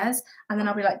downstairs. And then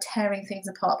I'll be like tearing things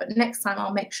apart. But next time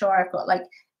I'll make sure I've got like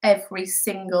every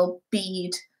single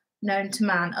bead known to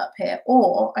man up here.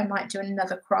 Or I might do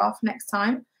another craft next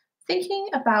time. Thinking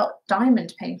about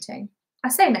diamond painting. I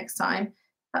say next time.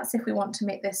 That's if we want to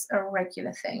make this a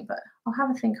regular thing, but I'll have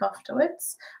a think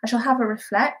afterwards. I shall have a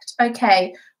reflect.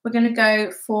 Okay, we're going to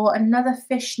go for another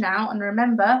fish now. And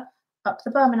remember, up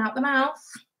the bum and out the mouth.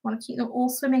 Want to keep them all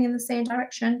swimming in the same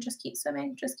direction. Just keep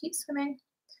swimming, just keep swimming.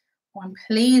 Oh, I'm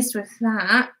pleased with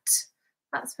that.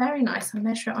 That's very nice. I'll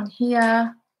measure it on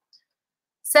here.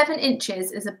 7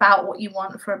 inches is about what you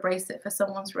want for a bracelet for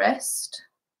someone's wrist.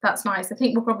 That's nice. I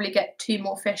think we'll probably get 2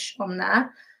 more fish on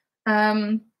there.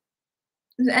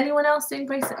 Is anyone else doing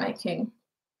bracelet making?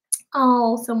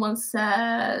 Oh, someone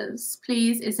says,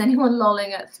 please, is anyone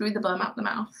lolling it through the bum out the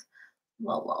mouth?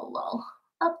 Lol, lol, lol.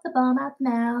 Up the bum, out the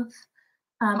mouth.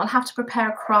 I'll have to prepare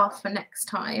a craft for next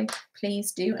time.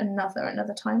 Please do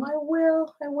another time. I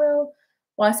will. Well,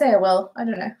 I say I will. I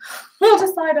don't know. I'll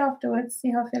decide afterwards,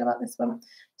 see how I feel about this one.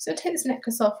 So take this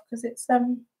necklace off because it's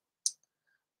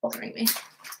bothering me.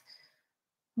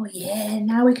 Oh yeah,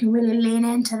 now we can really lean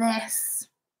into this.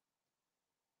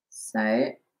 So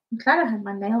I'm glad I had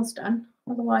my nails done.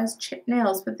 Otherwise, chipped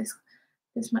nails with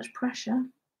this much pressure.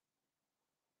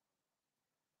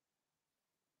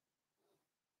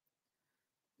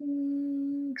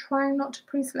 Trying not to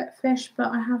pre-select fish, but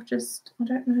I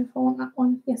don't know if I want that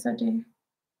one. Yes, I do.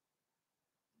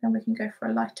 Then we can go for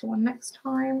a lighter one next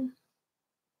time.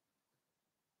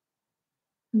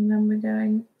 And then we're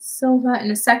going silver.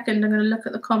 In a second, I'm going to look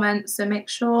at the comments, so make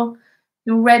sure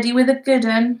you're ready with a good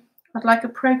one. I'd like a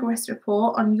progress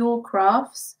report on your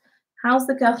crafts. How's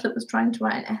the girl that was trying to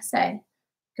write an essay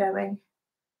going?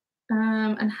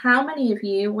 And how many of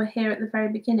you were here at the very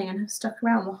beginning and have stuck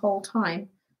around the whole time?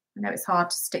 I know it's hard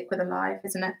to stick with a live,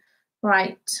 isn't it?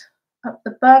 Right, up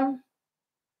the bum.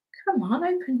 Come on,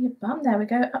 open your bum. There we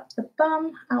go. Up the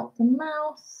bum, out the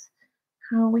mouth.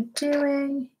 How are we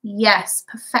doing? Yes,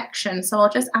 perfection. So I'll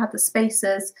just add the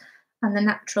spacers and the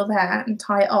natural there and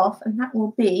tie it off, and that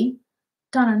will be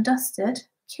done and dusted,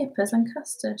 kippers and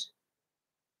custard.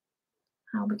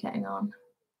 How are we getting on?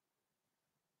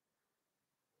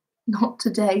 Not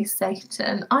today,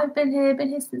 Satan. I've been here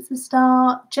since the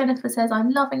start. Jennifer says,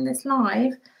 I'm loving this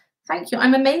live. Thank you.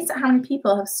 I'm amazed at how many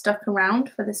people have stuck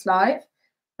around for this live.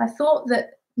 I thought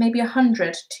that maybe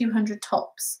 100, 200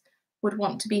 tops would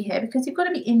want to be here because you've got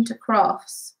to be into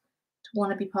crafts to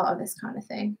want to be part of this kind of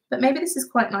thing. But maybe this is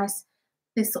quite nice.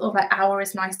 This sort of like hour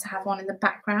is nice to have on in the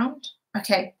background.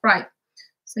 Okay, right.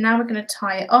 So now we're going to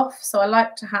tie it off. So I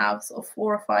like to have sort of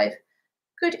 4 or 5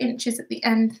 good inches at the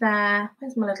end there.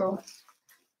 Where's my little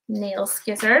nail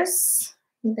skizzers?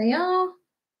 Here they are.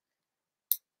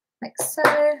 Like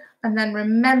so. And then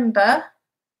remember,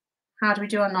 how do we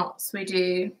do our knots? We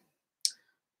do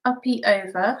uppy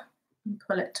over and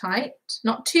pull it tight.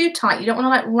 Not too tight. You don't want to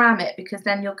like ram it because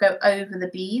then you'll go over the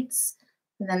beads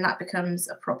and then that becomes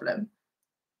a problem.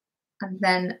 And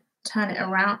then turn it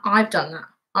around. I've done that.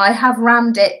 I have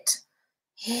rammed it.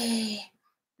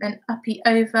 Then uppy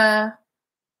over.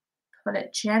 Pull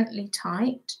it gently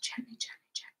tight. Gently.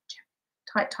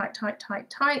 Tight, tight, tight,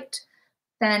 tight, tight.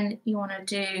 Then you want to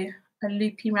do a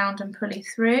loopy round and pulley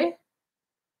through.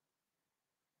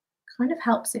 Kind of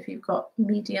helps if you've got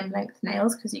medium length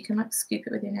nails because you can like scoop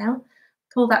it with your nail.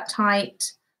 Pull that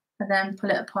tight and then pull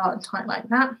it apart and tight like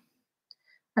that.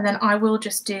 And then I will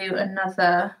just do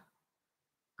another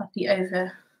uppy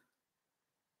over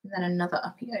and then another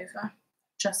uppy over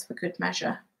just for good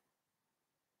measure.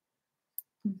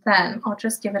 Then I'll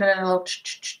just give it a little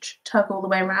tug all the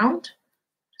way around,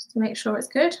 just to make sure it's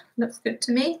good. Looks good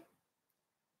to me.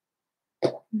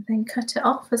 And then cut it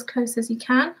off as close as you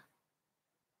can.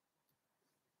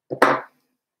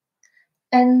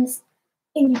 Ends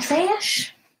in your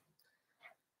trash.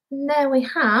 And there we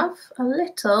have a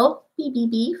little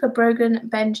BBB for Brogan,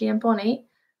 Benji and Bonnie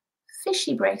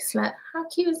fishy bracelet. How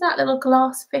cute is that? Little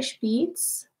glass fish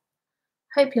beads.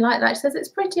 Hope you like that. She says it's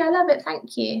pretty. I love it.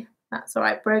 Thank you. That's all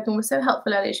right. Brogan was so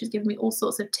helpful earlier. She's given me all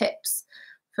sorts of tips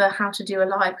for how to do a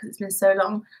live because it's been so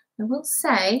long. I will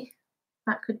say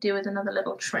that could do with another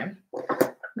little trim.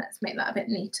 Let's make that a bit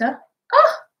neater.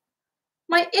 Oh,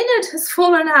 my innard has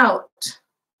fallen out.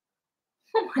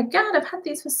 Oh my God, I've had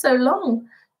these for so long.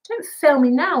 Don't fail me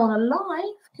now on a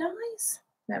live, guys.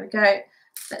 There we go.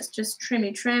 Let's just trim.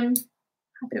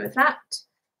 Happy with that.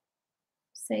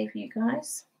 Save you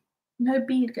guys. No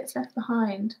bead gets left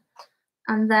behind.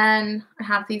 And then I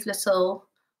have these little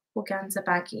organza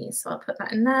baggies. So I'll put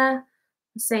that in there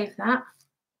and save that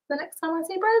the next time I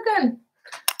see Brogan.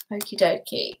 Okie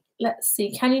dokie. Let's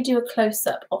see. Can you do a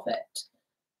close-up of it?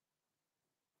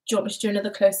 Do you want me to do another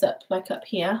close-up like up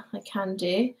here? I can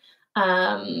do.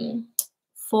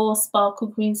 For Sparkle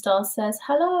Green Star says,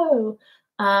 hello.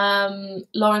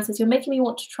 Lauren says, you're making me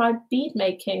want to try bead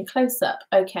making close-up.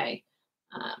 Okay.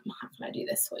 How can I do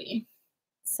this for you?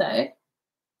 So there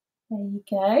you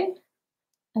go.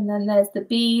 And then there's the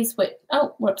bees.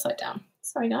 Oh, we're upside down.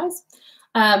 Sorry, guys.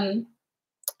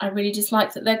 I really just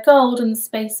like that they're gold and the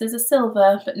spaces are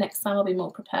silver, but next time I'll be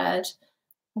more prepared.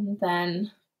 And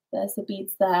then there's the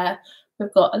beads there.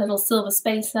 We've got a little silver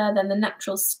spacer, then the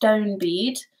natural stone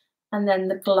bead, and then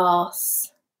the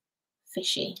glass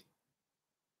fishy.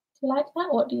 Do you like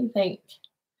that? What do you think?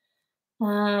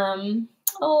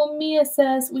 Oh, Mia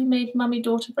says we made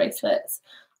mummy-daughter bracelets.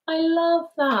 I love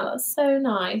that. That's so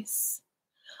nice.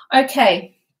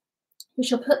 Okay, we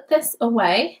shall put this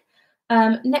away.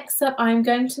 Next up, I'm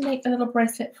going to make a little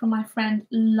bracelet for my friend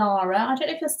Lara. I don't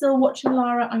know if you're still watching,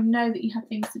 Lara. I know that you have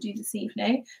things to do this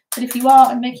evening, but if you are,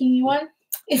 I'm making you one.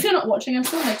 If you're not watching, I'm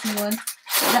still making you one.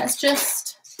 Let's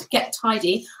just get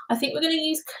tidy. I think we're going to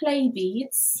use clay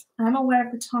beads. I'm aware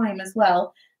of the time as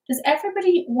well. Does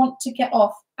everybody want to get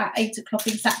off at 8 o'clock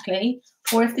exactly?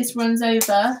 Or if this runs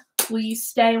over, will you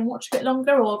stay and watch a bit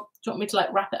longer? Or do you want me to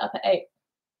like wrap it up at 8?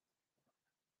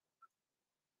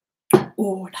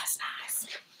 Oh, that's nice.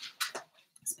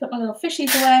 Let's put my little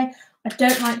fishies away. I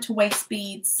don't like to waste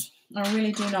beads. I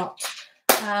really do not.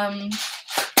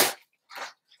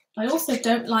 I also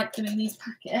don't like them in these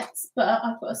packets, but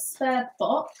I've got a spare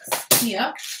box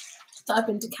here that I've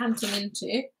been decanting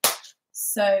into.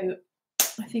 So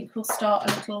I think we'll start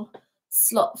a little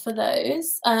slot for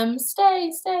those.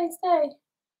 Stay.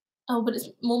 Oh, but it's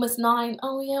almost 9.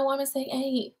 Oh yeah, why am I saying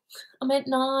 8? I meant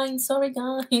 9. Sorry,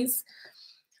 guys.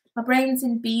 My brain's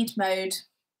in bead mode.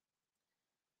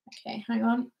 Okay, hang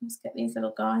on. Let's get these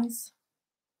little guys.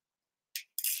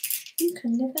 You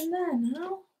can live in there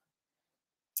now.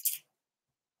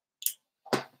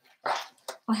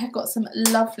 I have got some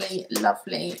lovely,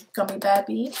 lovely gummy bear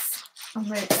beads. I'm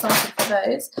really excited for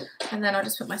those. And then I'll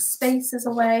just put my spacers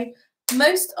away.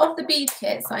 Most of the bead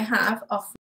kits I have are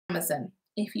from Amazon,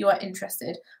 if you are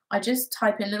interested. I just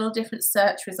type in little different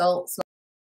search results, like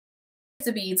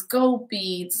beads, gold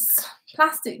beads,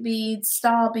 plastic beads,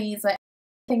 star beads, like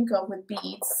think of with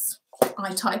beads.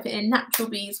 I type it in, natural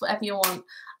beads, whatever you want.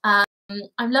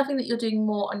 I'm loving that you're doing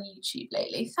more on YouTube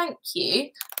lately. Thank you.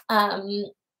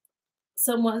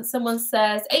 Someone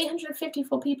says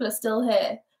 854 people are still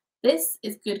here. This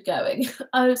is good going.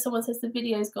 Oh, someone says the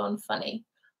video's gone funny.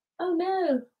 Oh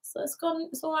no, so it's gone.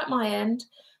 It's all right my end.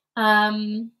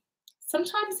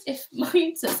 Sometimes if my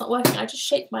internet's not working, I just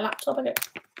shake my laptop. I go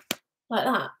like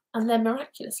that, and then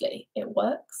miraculously it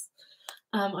works.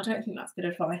 I don't think that's good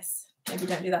advice. Maybe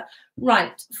don't do that.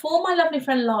 Right, for my lovely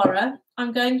friend Lara,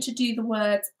 I'm going to do the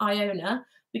words Iona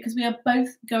because we are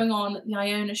both going on the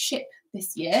Iona ship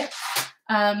this year.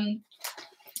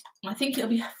 I think it'll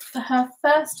be for her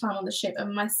first time on the ship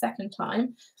and my second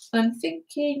time. And I'm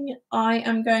thinking I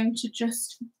am going to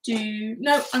just do...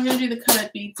 No, I'm going to do the coloured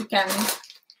beads again.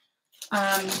 So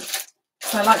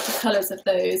I like the colours of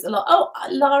those a lot. Oh,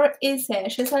 Lara is here.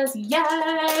 She says,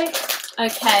 yay!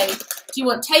 Okay. Do you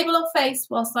want table or face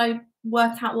whilst I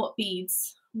work out what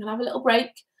beads? I'm going to have a little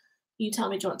break. You tell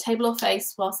me, do you want table or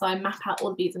face whilst I map out all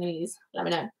the beads I'm going to use? Let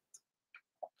me know.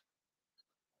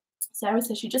 Sarah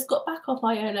says she just got back off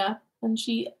Iona and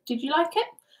did you like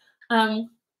it?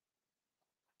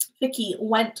 Vicky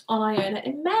went on Iona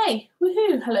in May.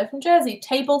 Woohoo! Hello from Jersey.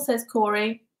 Table, says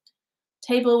Corey.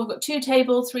 Table, we've got 2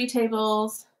 tables, 3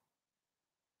 tables.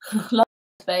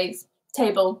 space,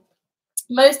 table.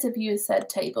 Most of you said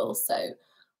table, so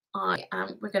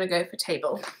we're going to go for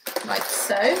table, like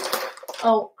so.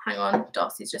 Oh, hang on,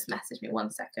 Darcy's just messaged me,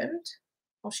 1 second.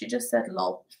 Oh, she just said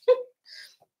lol.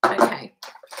 Okay.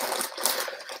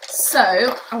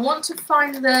 So I want to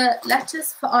find the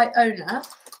letters for Iona,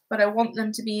 but I want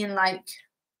them to be in like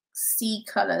sea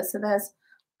colour. So there's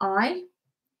I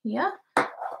here.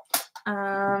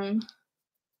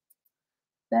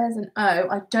 There's an O.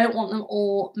 I don't want them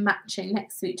all matching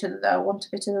next to each other though. I want a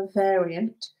bit of a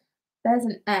variant. There's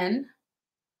an N.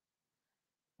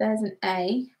 There's an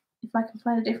A. If I can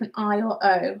find a different I or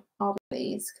O, I'll be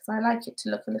pleased, because I like it to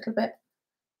look a little bit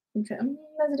interesting.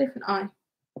 There's a different I.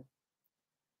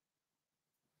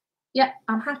 Yeah,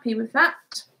 I'm happy with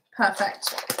that.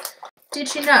 Perfect.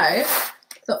 Did you know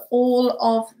that all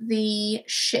of the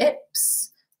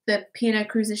ships, the P&O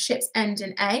Cruises ships, end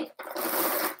in A?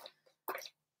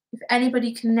 If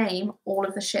anybody can name all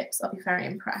of the ships, I'll be very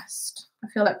impressed. I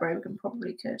feel like Brogan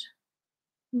probably could.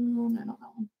 No, not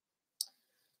that one.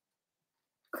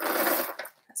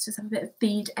 Let's just have a bit of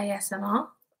bead ASMR.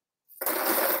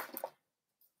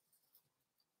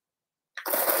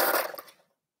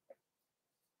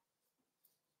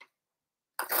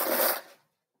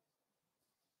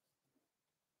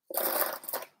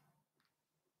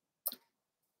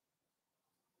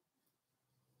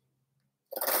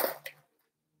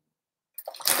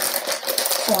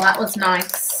 Oh, that was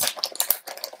nice.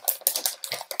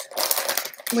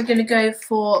 We're going to go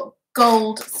for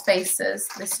gold spaces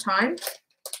this time.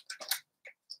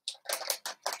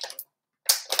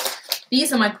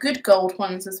 These are my good gold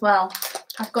ones as well.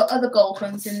 I've got other gold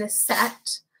ones in this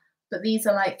set, but these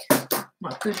are like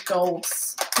my good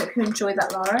golds. Hope you enjoy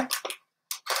that, Lara.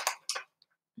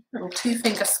 Little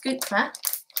 2-finger scoop there.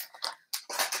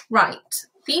 Right,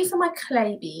 these are my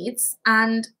clay beads,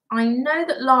 and I know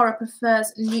that Lara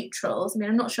prefers neutrals. I mean,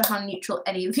 I'm not sure how neutral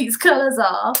any of these colours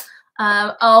are.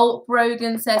 Oh,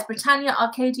 Brogan says Britannia,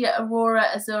 Arcadia, Aurora,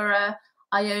 Azura,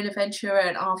 Iona, Ventura,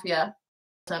 and Avia.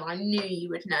 I knew you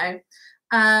would know.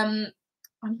 I'm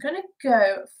going to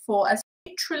go for, as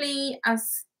neutrally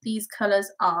as these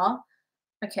colours are.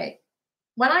 Okay,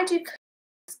 when I do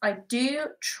colours, I do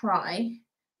try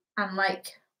and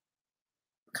like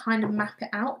kind of map it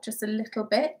out just a little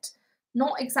bit.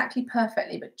 Not exactly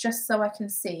perfectly, but just so I can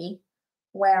see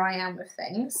where I am with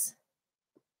things.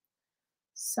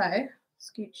 So,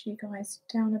 scooch you guys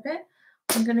down a bit.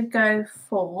 I'm going to go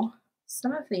for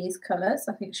some of these colours.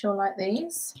 I think she'll like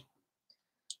these.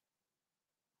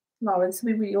 Laura, this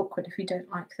will be really awkward if you don't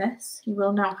like this. You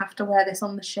will now have to wear this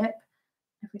on the ship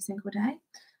every single day.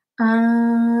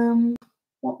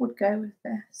 What would go with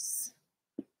this?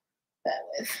 Bear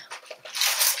with.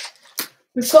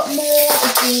 We've got more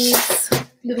of these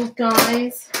little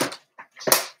guys.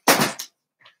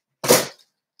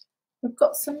 We've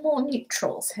got some more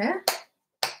neutrals here.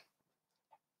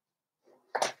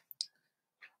 Let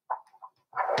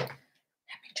me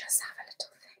just have a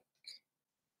little think.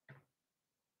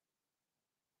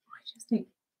 I just think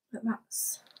that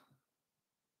that's...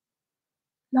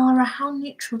 Lara, how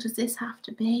neutral does this have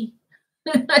to be?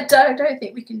 I don't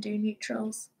think we can do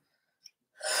neutrals.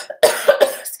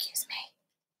 Excuse me.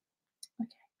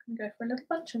 Okay, I'm going to go for a little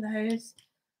bunch of those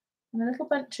and a little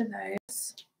bunch of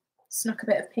those. Snuck a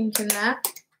bit of pink in there.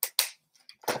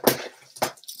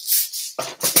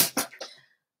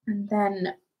 And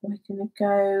then we're going to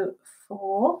go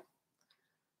for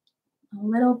a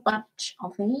little bunch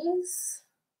of these.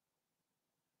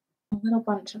 A little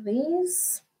bunch of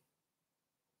these.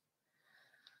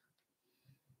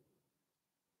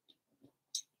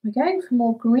 We're going for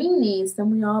more greenies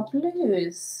than we are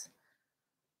blues.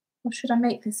 Or should I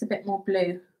make this a bit more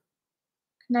blue?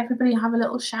 Can everybody have a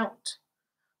little shout?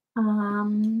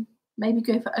 Maybe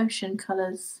go for ocean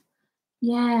colours.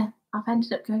 Yeah, I've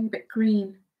ended up going a bit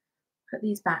green. Put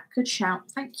these back. Good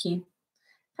shout. Thank you.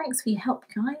 Thanks for your help,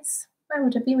 guys. Where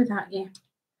would I be without you?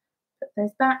 Put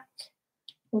those back.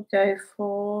 We'll go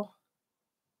for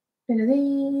a bit of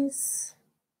these.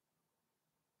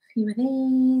 A few of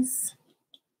these.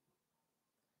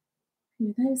 A few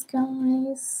of those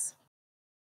guys.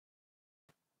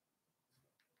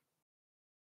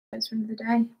 Those from the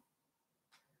day.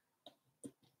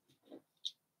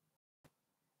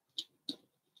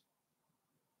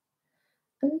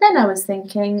 And then I was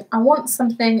thinking, I want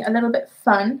something a little bit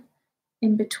fun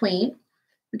in between.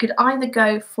 We could either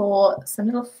go for some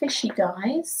little fishy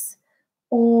guys,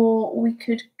 or we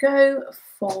could go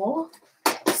for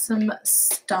some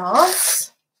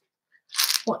stars.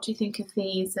 What do you think of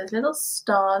these? There's little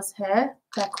stars here.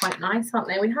 They're quite nice, aren't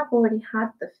they? We have already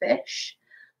had the fish.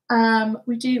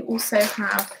 We do also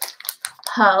have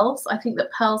pearls. I think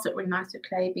that pearls look really nice with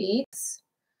clay beads.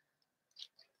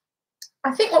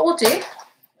 I think what we'll do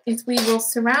is we will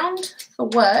surround the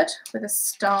word with a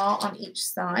star on each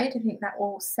side. I think that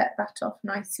will set that off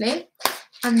nicely.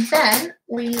 And then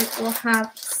we will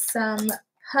have some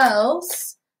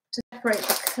pearls to separate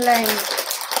the clay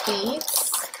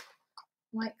beads,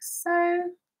 like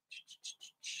so.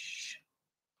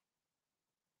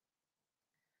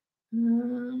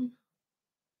 And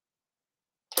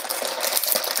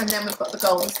then we've got the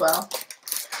gold as well.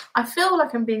 I feel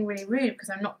like I'm being really rude because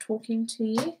I'm not talking to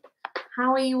you.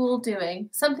 How are you all doing?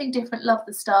 Something different, love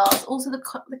the stars. Also,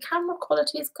 the camera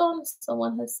quality is gone,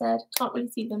 someone has said. Can't really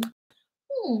see them.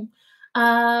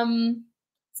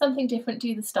 Something different,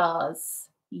 do the stars.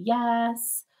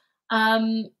 Yes.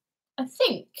 I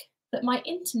think that my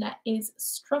internet is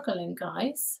struggling,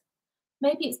 guys.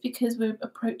 Maybe it's because we're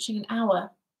approaching an hour.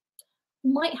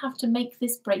 We might have to make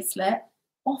this bracelet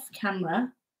off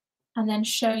camera and then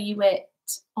show you it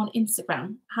on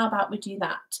Instagram. How about we do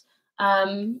that?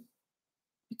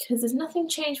 Because there's nothing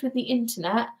changed with the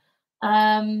internet.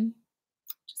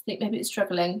 Just think maybe it's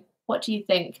struggling. What do you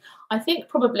think? I think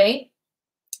probably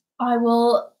I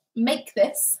will make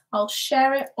this. I'll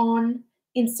share it on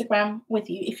Instagram with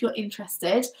you if you're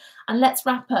interested. And let's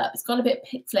wrap up. It's gone a bit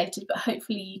pixelated, but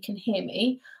hopefully you can hear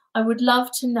me. I would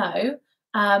love to know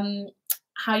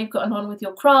how you've gotten on with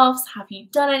your crafts. Have you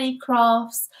done any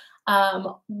crafts?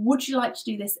 Would you like to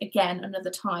do this again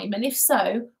another time? And if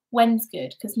so, when's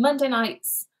good? Because Monday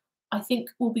nights, I think,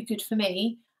 will be good for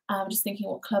me. I'm just thinking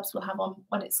what clubs we'll have on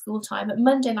when it's school time. But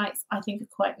Monday nights, I think, are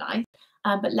quite nice.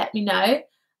 But let me know.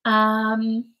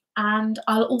 And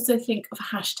I'll also think of a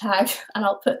hashtag, and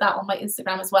I'll put that on my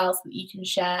Instagram as well so that you can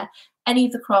share any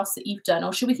of the crafts that you've done.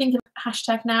 Or should we think of a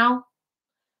hashtag now?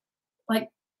 Like,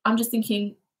 I'm just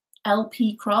thinking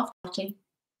LP craft party.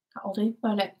 That'll do,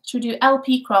 won't it? Should we do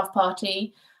LP craft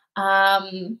party?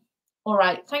 All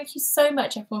right. Thank you so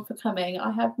much, everyone, for coming.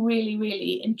 I have really,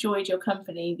 really enjoyed your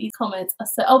company. These comments are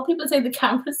so... Oh, people are saying the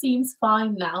camera seems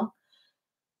fine now.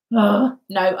 No,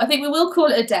 I think we will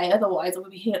call it a day. Otherwise, we'll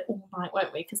be here all night,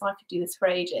 won't we? Because I could do this for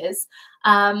ages.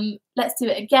 Let's do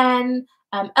it again.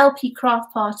 LP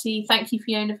craft party. Thank you,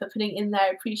 Fiona, for putting in there.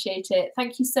 I appreciate it.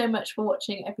 Thank you so much for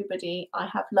watching, everybody. I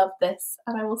have loved this,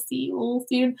 and I will see you all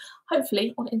soon,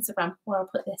 hopefully on Instagram, where I'll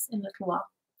put this in a little while.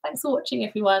 Thanks for watching,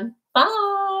 everyone.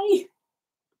 Bye.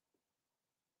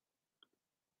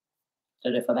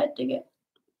 Don't know if I'm editing it.